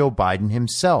outside of Joe Biden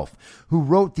himself, who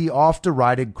wrote the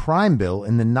oft-derided crime bill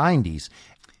in the 90s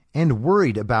and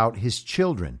worried about his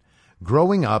children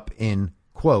growing up in,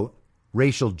 quote,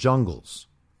 racial jungles.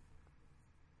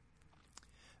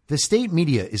 The state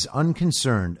media is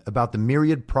unconcerned about the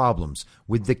myriad problems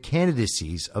with the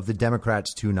candidacies of the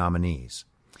Democrats' two nominees.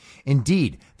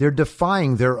 Indeed, they're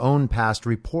defying their own past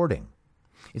reporting.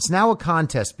 It's now a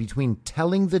contest between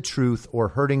telling the truth or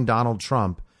hurting Donald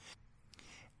Trump,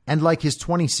 and like his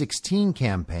 2016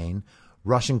 campaign,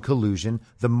 Russian collusion,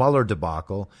 the Mueller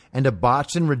debacle, and a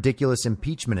botched and ridiculous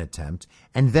impeachment attempt,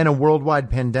 and then a worldwide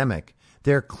pandemic,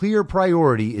 their clear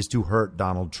priority is to hurt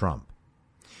Donald Trump.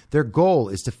 Their goal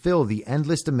is to fill the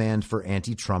endless demand for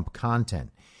anti-Trump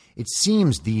content. It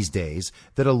seems these days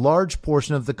that a large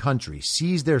portion of the country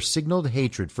sees their signaled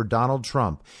hatred for Donald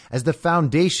Trump as the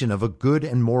foundation of a good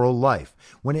and moral life,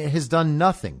 when it has done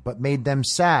nothing but made them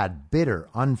sad, bitter,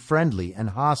 unfriendly,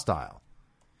 and hostile.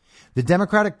 The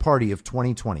Democratic Party of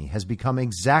 2020 has become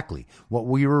exactly what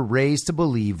we were raised to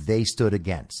believe they stood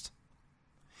against.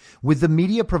 With the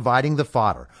media providing the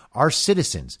fodder, our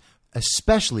citizens,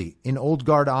 especially in old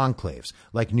guard enclaves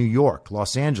like New York,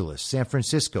 Los Angeles, San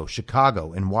Francisco,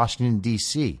 Chicago, and Washington,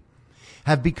 D.C.,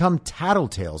 have become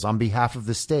tattletales on behalf of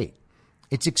the state.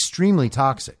 It's extremely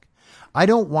toxic. I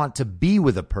don't want to be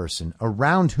with a person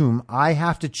around whom I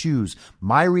have to choose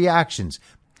my reactions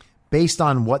based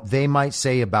on what they might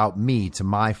say about me to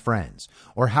my friends,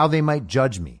 or how they might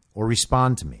judge me or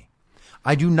respond to me.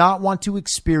 I do not want to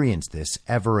experience this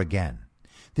ever again.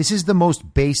 This is the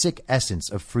most basic essence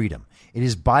of freedom. It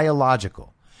is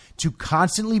biological. To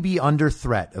constantly be under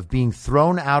threat of being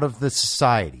thrown out of the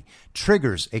society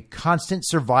triggers a constant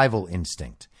survival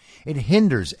instinct. It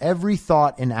hinders every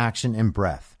thought and action and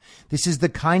breath. This is the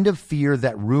kind of fear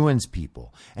that ruins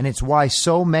people, and it's why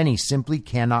so many simply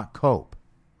cannot cope.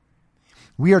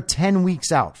 We are 10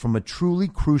 weeks out from a truly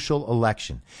crucial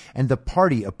election, and the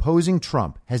party opposing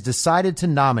Trump has decided to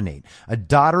nominate a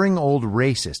doddering old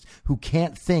racist who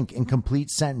can't think in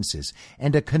complete sentences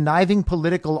and a conniving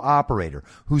political operator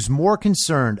who's more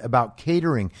concerned about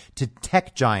catering to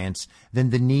tech giants than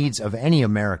the needs of any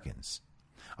Americans.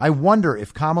 I wonder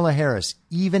if Kamala Harris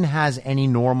even has any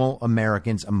normal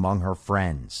Americans among her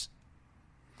friends.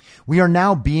 We are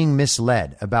now being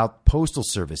misled about postal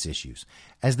service issues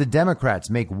as the Democrats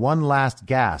make one last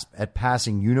gasp at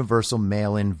passing universal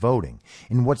mail-in voting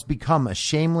in what's become a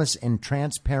shameless and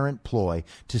transparent ploy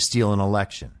to steal an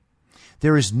election.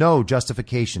 There is no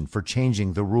justification for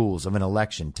changing the rules of an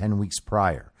election 10 weeks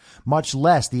prior, much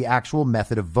less the actual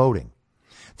method of voting.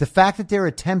 The fact that they're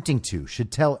attempting to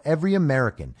should tell every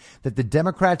American that the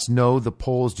Democrats know the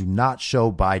polls do not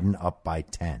show Biden up by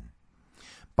 10.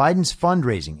 Biden's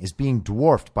fundraising is being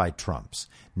dwarfed by Trump's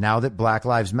now that Black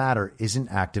Lives Matter isn't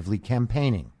actively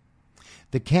campaigning.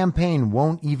 The campaign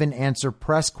won't even answer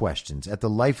press questions at the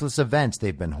lifeless events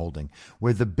they've been holding,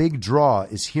 where the big draw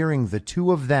is hearing the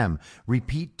two of them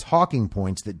repeat talking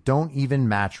points that don't even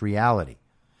match reality.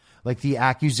 Like the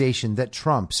accusation that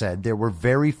Trump said there were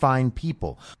very fine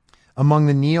people among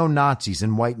the neo-Nazis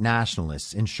and white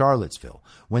nationalists in Charlottesville,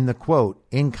 when the quote,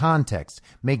 in context,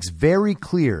 makes very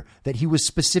clear that he was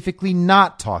specifically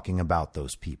not talking about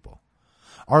those people.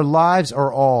 Our lives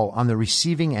are all on the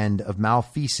receiving end of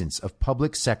malfeasance of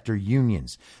public sector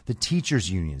unions, the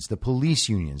teachers' unions, the police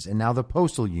unions, and now the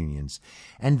postal unions,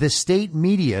 and the state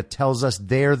media tells us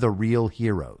they're the real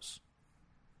heroes.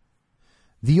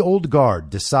 The old guard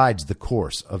decides the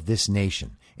course of this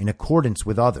nation in accordance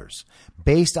with others,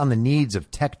 based on the needs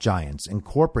of tech giants and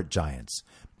corporate giants,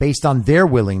 based on their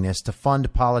willingness to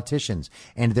fund politicians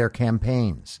and their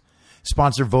campaigns,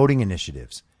 sponsor voting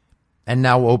initiatives, and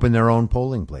now open their own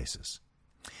polling places.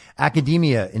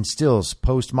 Academia instills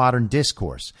postmodern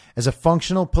discourse as a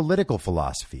functional political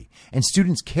philosophy, and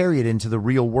students carry it into the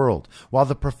real world, while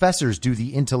the professors do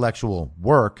the intellectual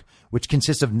work, which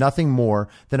consists of nothing more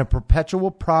than a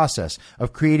perpetual process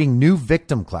of creating new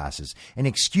victim classes and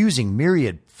excusing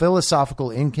myriad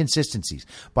philosophical inconsistencies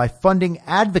by funding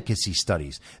advocacy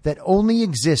studies that only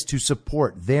exist to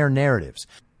support their narratives,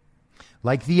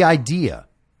 like the idea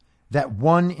that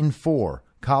 1 in 4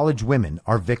 college women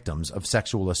are victims of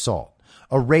sexual assault,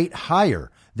 a rate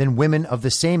higher than women of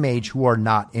the same age who are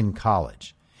not in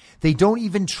college. They don't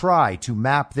even try to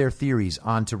map their theories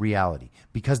onto reality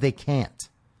because they can't.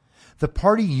 The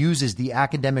party uses the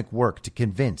academic work to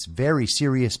convince very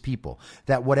serious people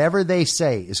that whatever they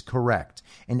say is correct,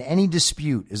 and any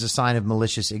dispute is a sign of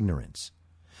malicious ignorance.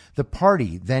 The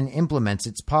party then implements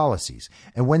its policies,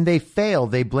 and when they fail,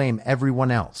 they blame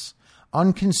everyone else,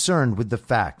 unconcerned with the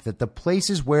fact that the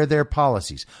places where their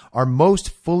policies are most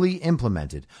fully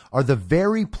implemented are the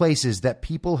very places that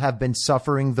people have been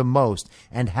suffering the most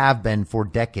and have been for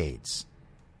decades.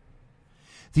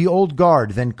 The old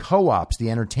guard then co-opts the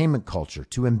entertainment culture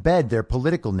to embed their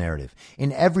political narrative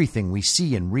in everything we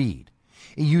see and read.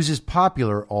 It uses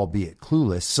popular, albeit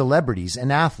clueless, celebrities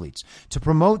and athletes to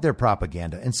promote their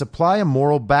propaganda and supply a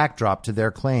moral backdrop to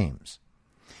their claims.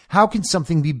 How can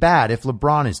something be bad if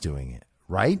LeBron is doing it,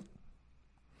 right?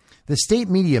 The state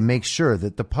media makes sure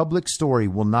that the public story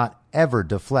will not ever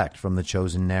deflect from the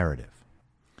chosen narrative.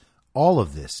 All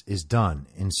of this is done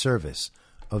in service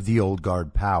of the old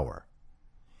guard power.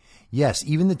 Yes,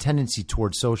 even the tendency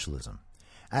towards socialism.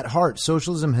 At heart,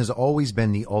 socialism has always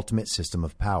been the ultimate system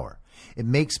of power. It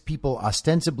makes people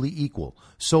ostensibly equal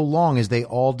so long as they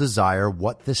all desire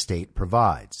what the state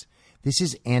provides. This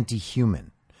is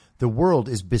anti-human. The world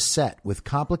is beset with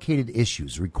complicated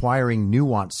issues requiring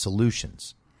nuanced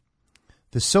solutions.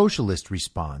 The socialist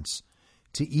response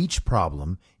to each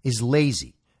problem is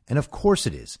lazy, and of course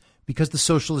it is, because the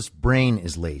socialist brain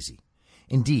is lazy.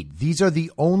 Indeed, these are the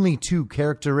only two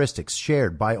characteristics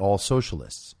shared by all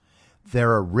socialists.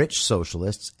 There are rich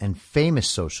socialists and famous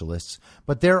socialists,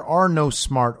 but there are no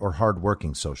smart or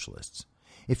hardworking socialists.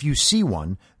 If you see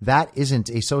one, that isn't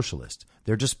a socialist.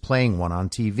 They're just playing one on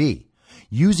TV,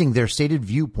 using their stated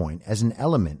viewpoint as an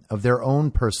element of their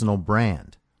own personal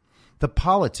brand. The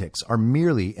politics are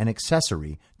merely an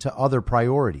accessory to other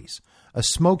priorities, a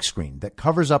smokescreen that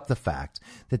covers up the fact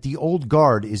that the old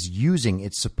guard is using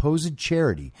its supposed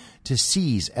charity to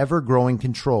seize ever-growing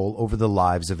control over the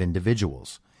lives of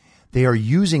individuals. They are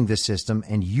using the system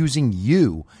and using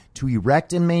you to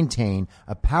erect and maintain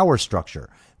a power structure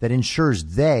that ensures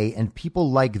they and people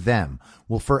like them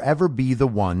will forever be the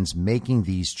ones making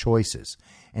these choices,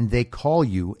 and they call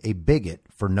you a bigot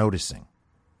for noticing.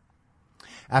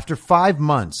 After 5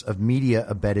 months of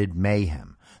media-abetted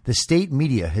mayhem, the state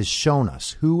media has shown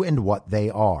us who and what they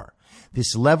are.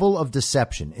 This level of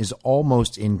deception is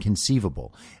almost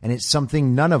inconceivable, and it's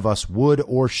something none of us would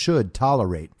or should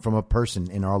tolerate from a person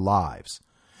in our lives.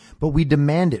 But we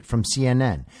demand it from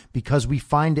CNN because we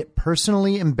find it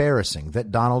personally embarrassing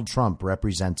that Donald Trump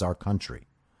represents our country.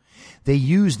 They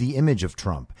use the image of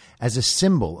Trump as a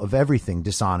symbol of everything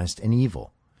dishonest and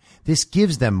evil. This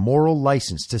gives them moral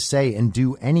license to say and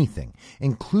do anything,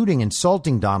 including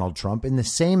insulting Donald Trump in the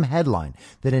same headline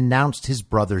that announced his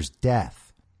brother's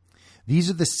death.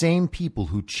 These are the same people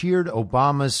who cheered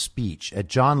Obama's speech at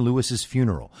John Lewis's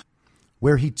funeral,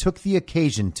 where he took the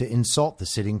occasion to insult the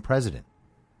sitting president.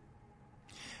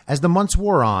 As the months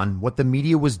wore on, what the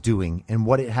media was doing and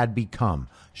what it had become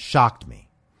shocked me.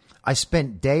 I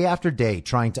spent day after day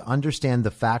trying to understand the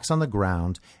facts on the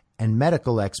ground, and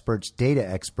medical experts, data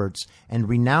experts, and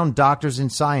renowned doctors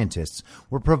and scientists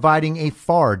were providing a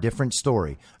far different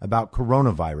story about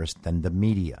coronavirus than the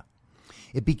media.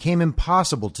 It became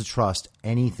impossible to trust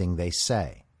anything they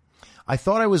say. I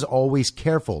thought I was always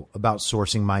careful about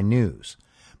sourcing my news,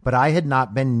 but I had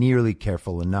not been nearly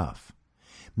careful enough.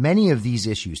 Many of these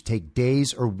issues take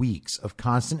days or weeks of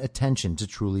constant attention to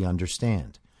truly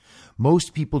understand.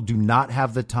 Most people do not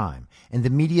have the time, and the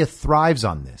media thrives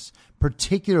on this,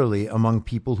 particularly among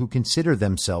people who consider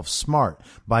themselves smart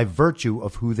by virtue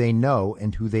of who they know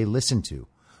and who they listen to.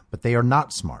 But they are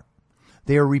not smart.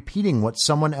 They are repeating what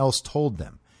someone else told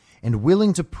them and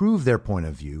willing to prove their point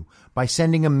of view by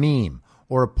sending a meme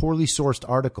or a poorly sourced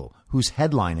article whose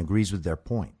headline agrees with their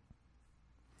point.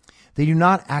 They do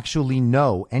not actually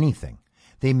know anything.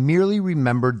 They merely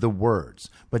remembered the words,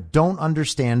 but don't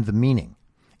understand the meaning.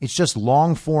 It's just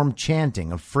long-form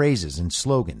chanting of phrases and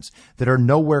slogans that are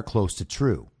nowhere close to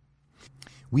true.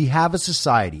 We have a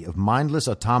society of mindless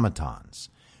automatons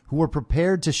who are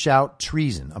prepared to shout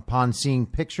treason upon seeing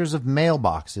pictures of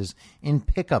mailboxes in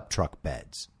pickup truck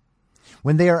beds.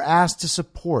 When they are asked to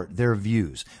support their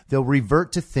views, they'll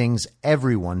revert to things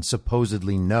everyone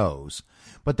supposedly knows,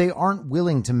 but they aren't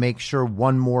willing to make sure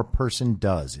one more person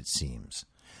does, it seems.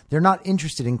 They're not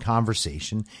interested in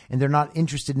conversation, and they're not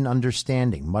interested in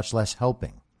understanding, much less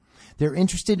helping. They're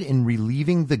interested in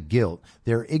relieving the guilt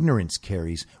their ignorance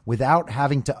carries without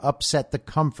having to upset the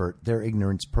comfort their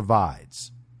ignorance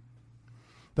provides.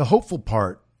 The hopeful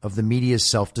part of the media's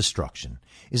self-destruction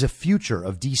is a future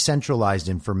of decentralized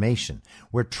information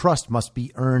where trust must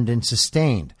be earned and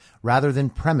sustained rather than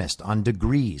premised on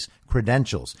degrees,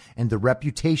 credentials, and the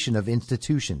reputation of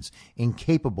institutions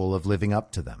incapable of living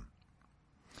up to them.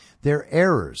 Their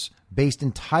errors, based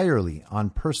entirely on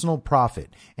personal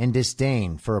profit and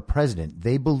disdain for a president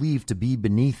they believe to be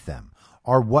beneath them,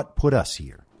 are what put us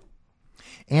here.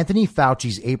 Anthony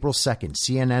Fauci's April 2nd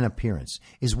CNN appearance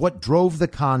is what drove the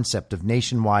concept of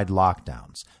nationwide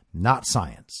lockdowns, not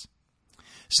science.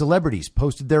 Celebrities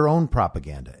posted their own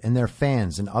propaganda, and their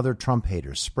fans and other Trump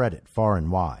haters spread it far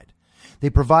and wide.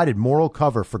 They provided moral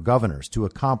cover for governors to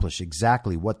accomplish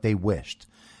exactly what they wished,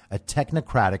 a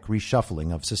technocratic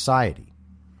reshuffling of society.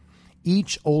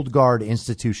 Each old guard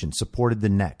institution supported the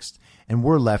next, and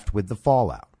we're left with the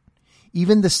fallout.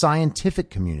 Even the scientific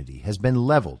community has been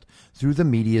leveled through the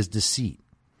media's deceit.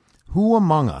 Who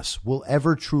among us will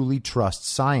ever truly trust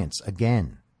science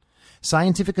again?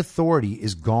 Scientific authority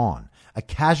is gone, a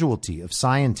casualty of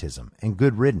scientism, and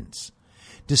good riddance.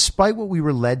 Despite what we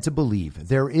were led to believe,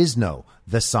 there is no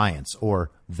the science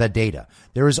or the data.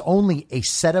 There is only a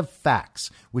set of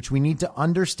facts which we need to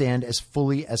understand as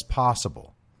fully as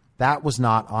possible. That was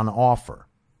not on offer.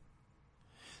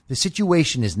 The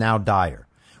situation is now dire.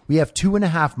 We have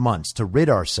 2.5 months to rid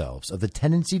ourselves of the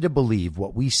tendency to believe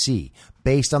what we see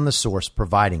based on the source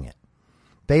providing it.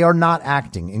 They are not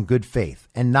acting in good faith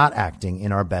and not acting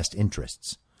in our best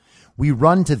interests. We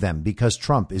run to them because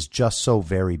Trump is just so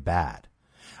very bad.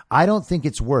 I don't think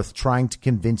it's worth trying to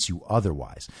convince you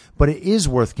otherwise, but it is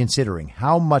worth considering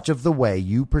how much of the way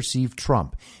you perceive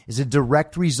Trump is a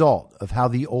direct result of how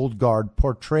the old guard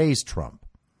portrays Trump.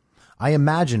 I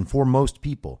imagine for most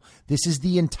people, this is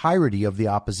the entirety of the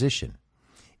opposition.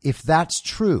 If that's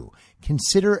true,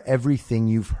 consider everything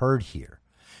you've heard here.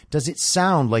 Does it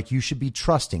sound like you should be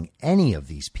trusting any of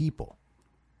these people?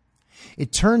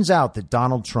 It turns out that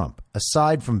Donald Trump,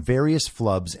 aside from various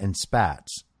flubs and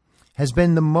spats, has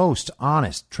been the most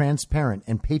honest, transparent,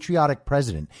 and patriotic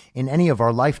president in any of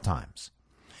our lifetimes.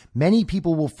 Many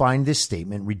people will find this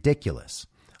statement ridiculous.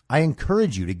 I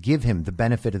encourage you to give him the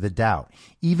benefit of the doubt,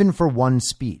 even for one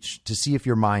speech, to see if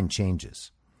your mind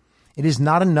changes. It is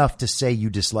not enough to say you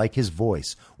dislike his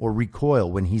voice or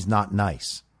recoil when he's not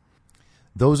nice.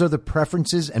 Those are the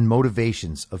preferences and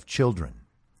motivations of children.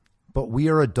 But we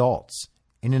are adults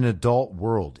in an adult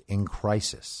world in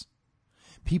crisis.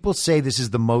 People say this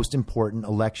is the most important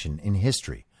election in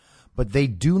history, but they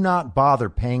do not bother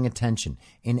paying attention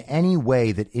in any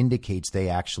way that indicates they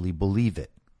actually believe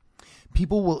it.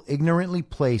 People will ignorantly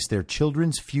place their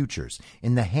children's futures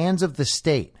in the hands of the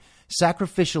state,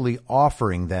 sacrificially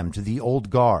offering them to the old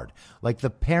guard, like the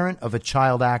parent of a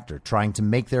child actor trying to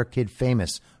make their kid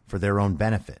famous for their own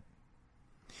benefit.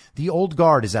 The old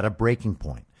guard is at a breaking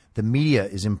point. The media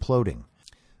is imploding.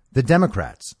 The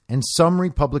Democrats and some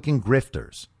Republican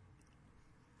grifters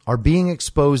are being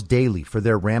exposed daily for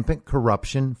their rampant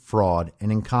corruption, fraud,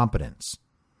 and incompetence.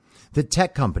 The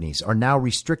tech companies are now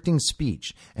restricting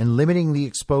speech and limiting the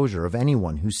exposure of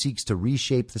anyone who seeks to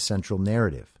reshape the central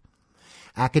narrative.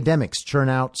 Academics churn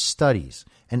out studies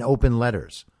and open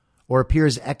letters, or appear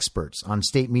as experts on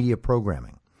state media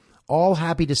programming, all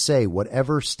happy to say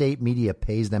whatever state media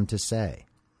pays them to say.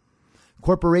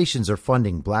 Corporations are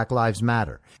funding Black Lives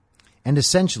Matter and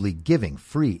essentially giving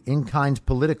free in-kind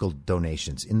political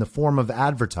donations in the form of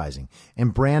advertising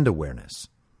and brand awareness.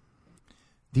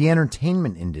 The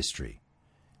entertainment industry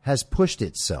has pushed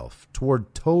itself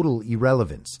toward total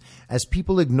irrelevance as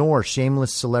people ignore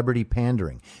shameless celebrity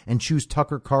pandering and choose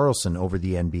Tucker Carlson over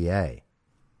the NBA.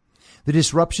 The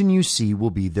disruption you see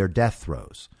will be their death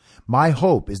throes. My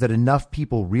hope is that enough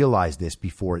people realize this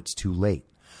before it's too late.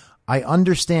 I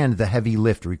understand the heavy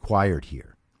lift required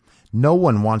here. No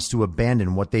one wants to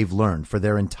abandon what they've learned for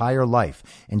their entire life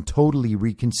and totally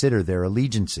reconsider their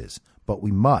allegiances, but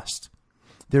we must.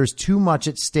 There is too much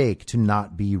at stake to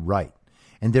not be right,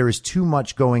 and there is too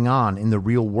much going on in the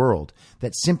real world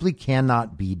that simply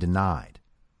cannot be denied.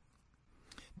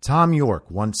 Tom York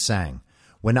once sang,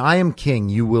 "When I am king,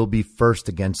 you will be first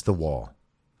against the wall."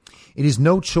 It is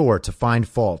no chore to find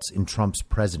faults in Trump's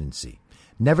presidency.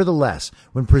 Nevertheless,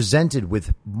 when presented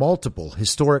with multiple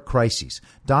historic crises,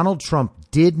 Donald Trump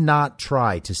did not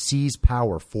try to seize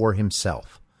power for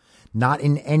himself. Not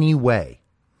in any way.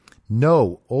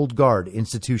 No old guard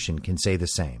institution can say the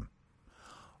same.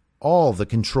 All the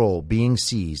control being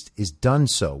seized is done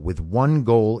so with one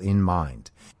goal in mind.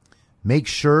 Make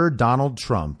sure Donald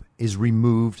Trump is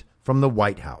removed from the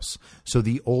White House so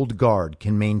the old guard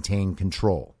can maintain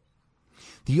control.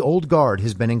 The old guard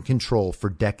has been in control for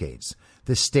decades.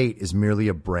 The state is merely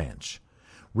a branch.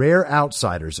 Rare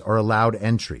outsiders are allowed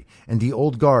entry, and the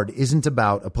old guard isn't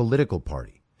about a political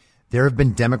party. There have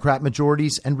been Democrat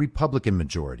majorities and Republican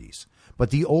majorities,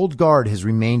 but the old guard has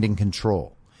remained in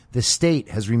control. The state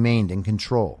has remained in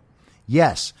control.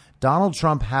 Yes, Donald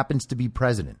Trump happens to be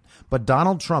president, but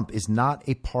Donald Trump is not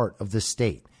a part of the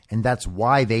state, and that's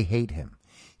why they hate him.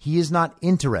 He is not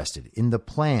interested in the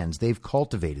plans they've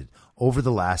cultivated over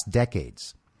the last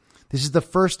decades. This is the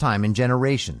first time in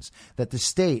generations that the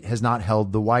state has not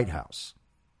held the White House.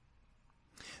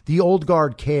 The old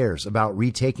guard cares about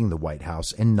retaking the White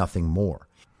House and nothing more.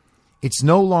 It's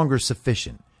no longer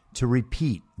sufficient to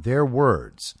repeat their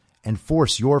words and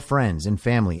force your friends and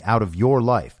family out of your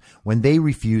life when they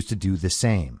refuse to do the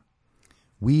same.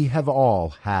 We have all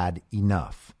had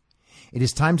enough. It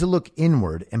is time to look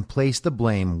inward and place the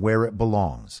blame where it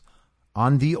belongs,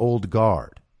 on the old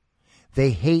guard.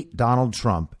 They hate Donald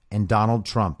Trump, and Donald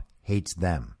Trump hates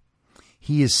them.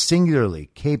 He is singularly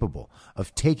capable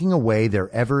of taking away their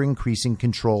ever-increasing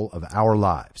control of our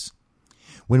lives.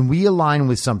 When we align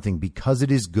with something because it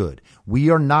is good, we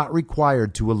are not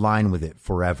required to align with it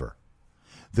forever.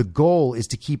 The goal is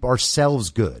to keep ourselves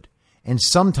good, and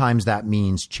sometimes that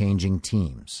means changing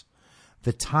teams.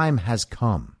 The time has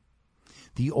come.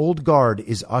 The old guard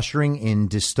is ushering in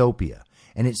dystopia,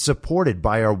 and it's supported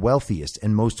by our wealthiest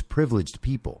and most privileged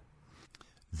people.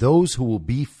 Those who will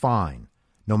be fine,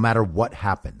 no matter what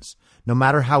happens, no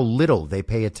matter how little they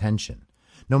pay attention,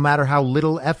 no matter how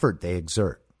little effort they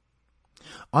exert.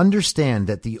 Understand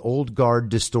that the old guard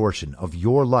distortion of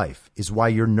your life is why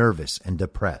you're nervous and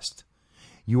depressed.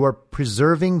 You are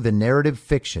preserving the narrative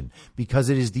fiction because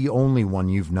it is the only one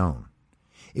you've known.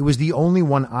 It was the only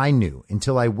one I knew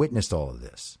until I witnessed all of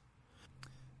this.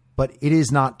 But it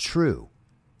is not true,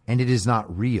 and it is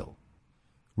not real.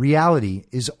 Reality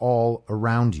is all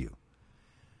around you.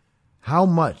 How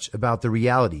much about the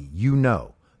reality you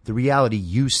know, the reality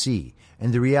you see,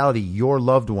 and the reality your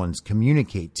loved ones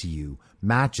communicate to you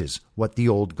matches what the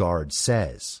old guard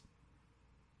says?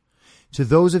 To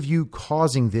those of you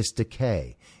causing this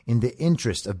decay in the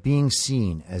interest of being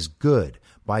seen as good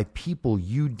by people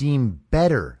you deem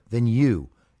better than you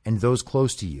and those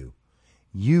close to you,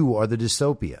 you are the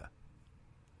dystopia.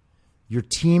 Your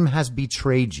team has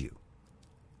betrayed you.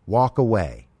 Walk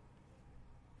away.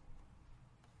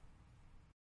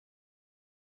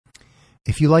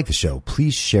 If you like the show,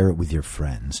 please share it with your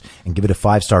friends and give it a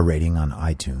 5-star rating on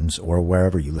iTunes or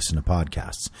wherever you listen to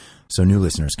podcasts so new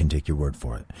listeners can take your word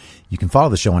for it. You can follow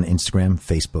the show on Instagram,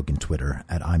 Facebook, and Twitter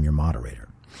at I'm Your Moderator.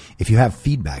 If you have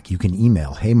feedback, you can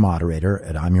email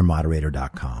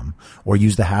heymoderator@imyourmoderator.com or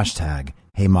use the hashtag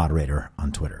heymoderator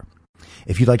on Twitter.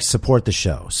 If you'd like to support the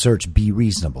show, search Be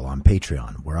Reasonable on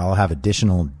Patreon, where I'll have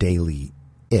additional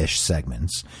daily-ish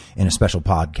segments in a special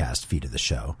podcast feed of the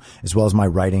show, as well as my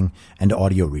writing and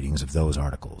audio readings of those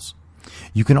articles.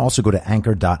 You can also go to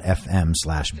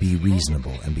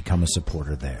anchor.fm/BeReasonable and become a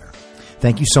supporter there.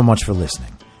 Thank you so much for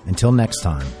listening. Until next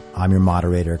time, I'm your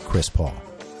moderator, Chris Paul.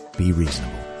 Be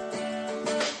reasonable.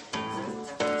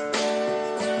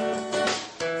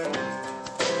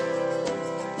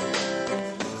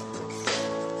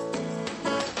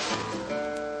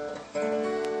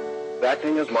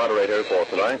 Acting as moderator for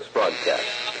tonight's broadcast.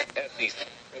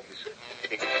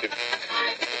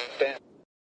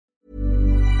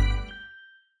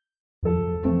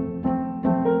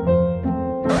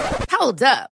 Hold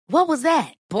up. What was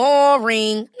that?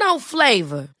 Boring. No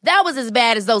flavor. That was as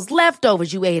bad as those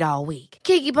leftovers you ate all week.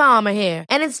 Keke Palmer here,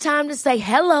 and it's time to say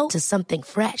hello to something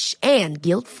fresh and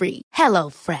guilt-free. Hello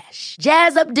Fresh.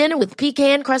 Jazz up dinner with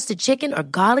pecan-crusted chicken or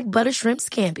garlic butter shrimp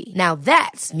scampi. Now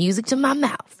that's music to my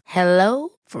mouth. Hello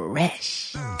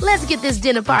Fresh. Let's get this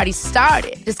dinner party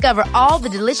started. Discover all the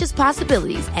delicious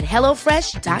possibilities at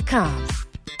HelloFresh.com.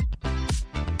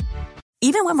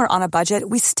 Even when we're on a budget,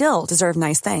 we still deserve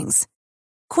nice things.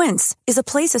 Quince is a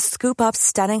place to scoop up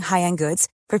stunning high-end goods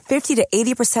for 50 to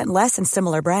 80% less than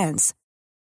similar brands.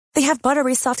 They have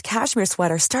buttery soft cashmere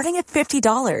sweaters starting at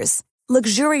 $50,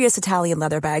 luxurious Italian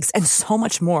leather bags, and so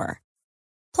much more.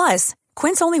 Plus,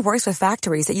 Quince only works with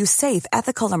factories that use safe,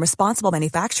 ethical, and responsible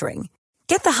manufacturing.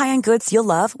 Get the high-end goods you'll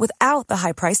love without the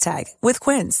high price tag with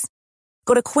Quince.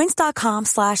 Go to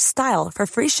quince.com/style for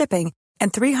free shipping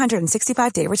and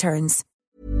 365-day returns.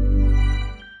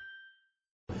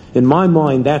 In my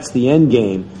mind, that's the end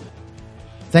game.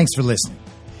 Thanks for listening.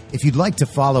 If you'd like to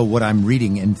follow what I'm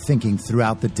reading and thinking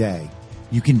throughout the day,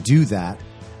 you can do that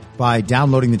by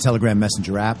downloading the Telegram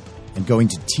Messenger app and going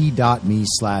to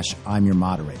t.me/I'm your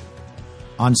moderator.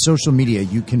 On social media,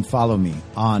 you can follow me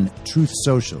on Truth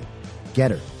Social,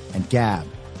 Getter, and Gab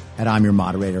at I'm your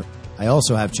moderator. I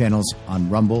also have channels on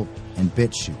Rumble and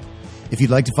BitChute. If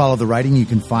you'd like to follow the writing, you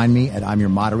can find me at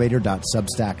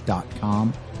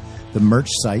imyourmoderator.substack.com. The merch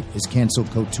site is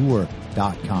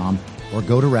cancelcouture.com or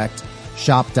go direct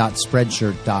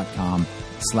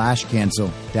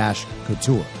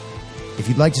shop.spreadshirt.com/cancel-couture. If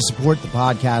you'd like to support the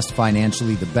podcast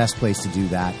financially, the best place to do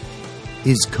that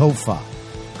is Ko-Fi.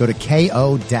 Go to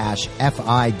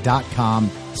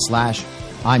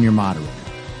ko-fi.com/I'm your moderator.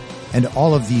 And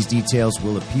all of these details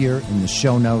will appear in the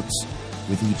show notes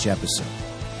with each episode.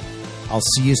 I'll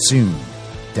see you soon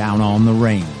down on the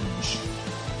range.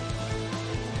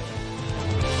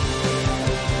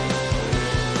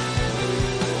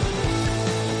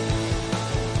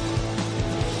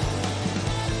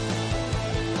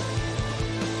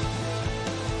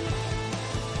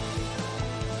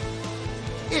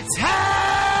 It's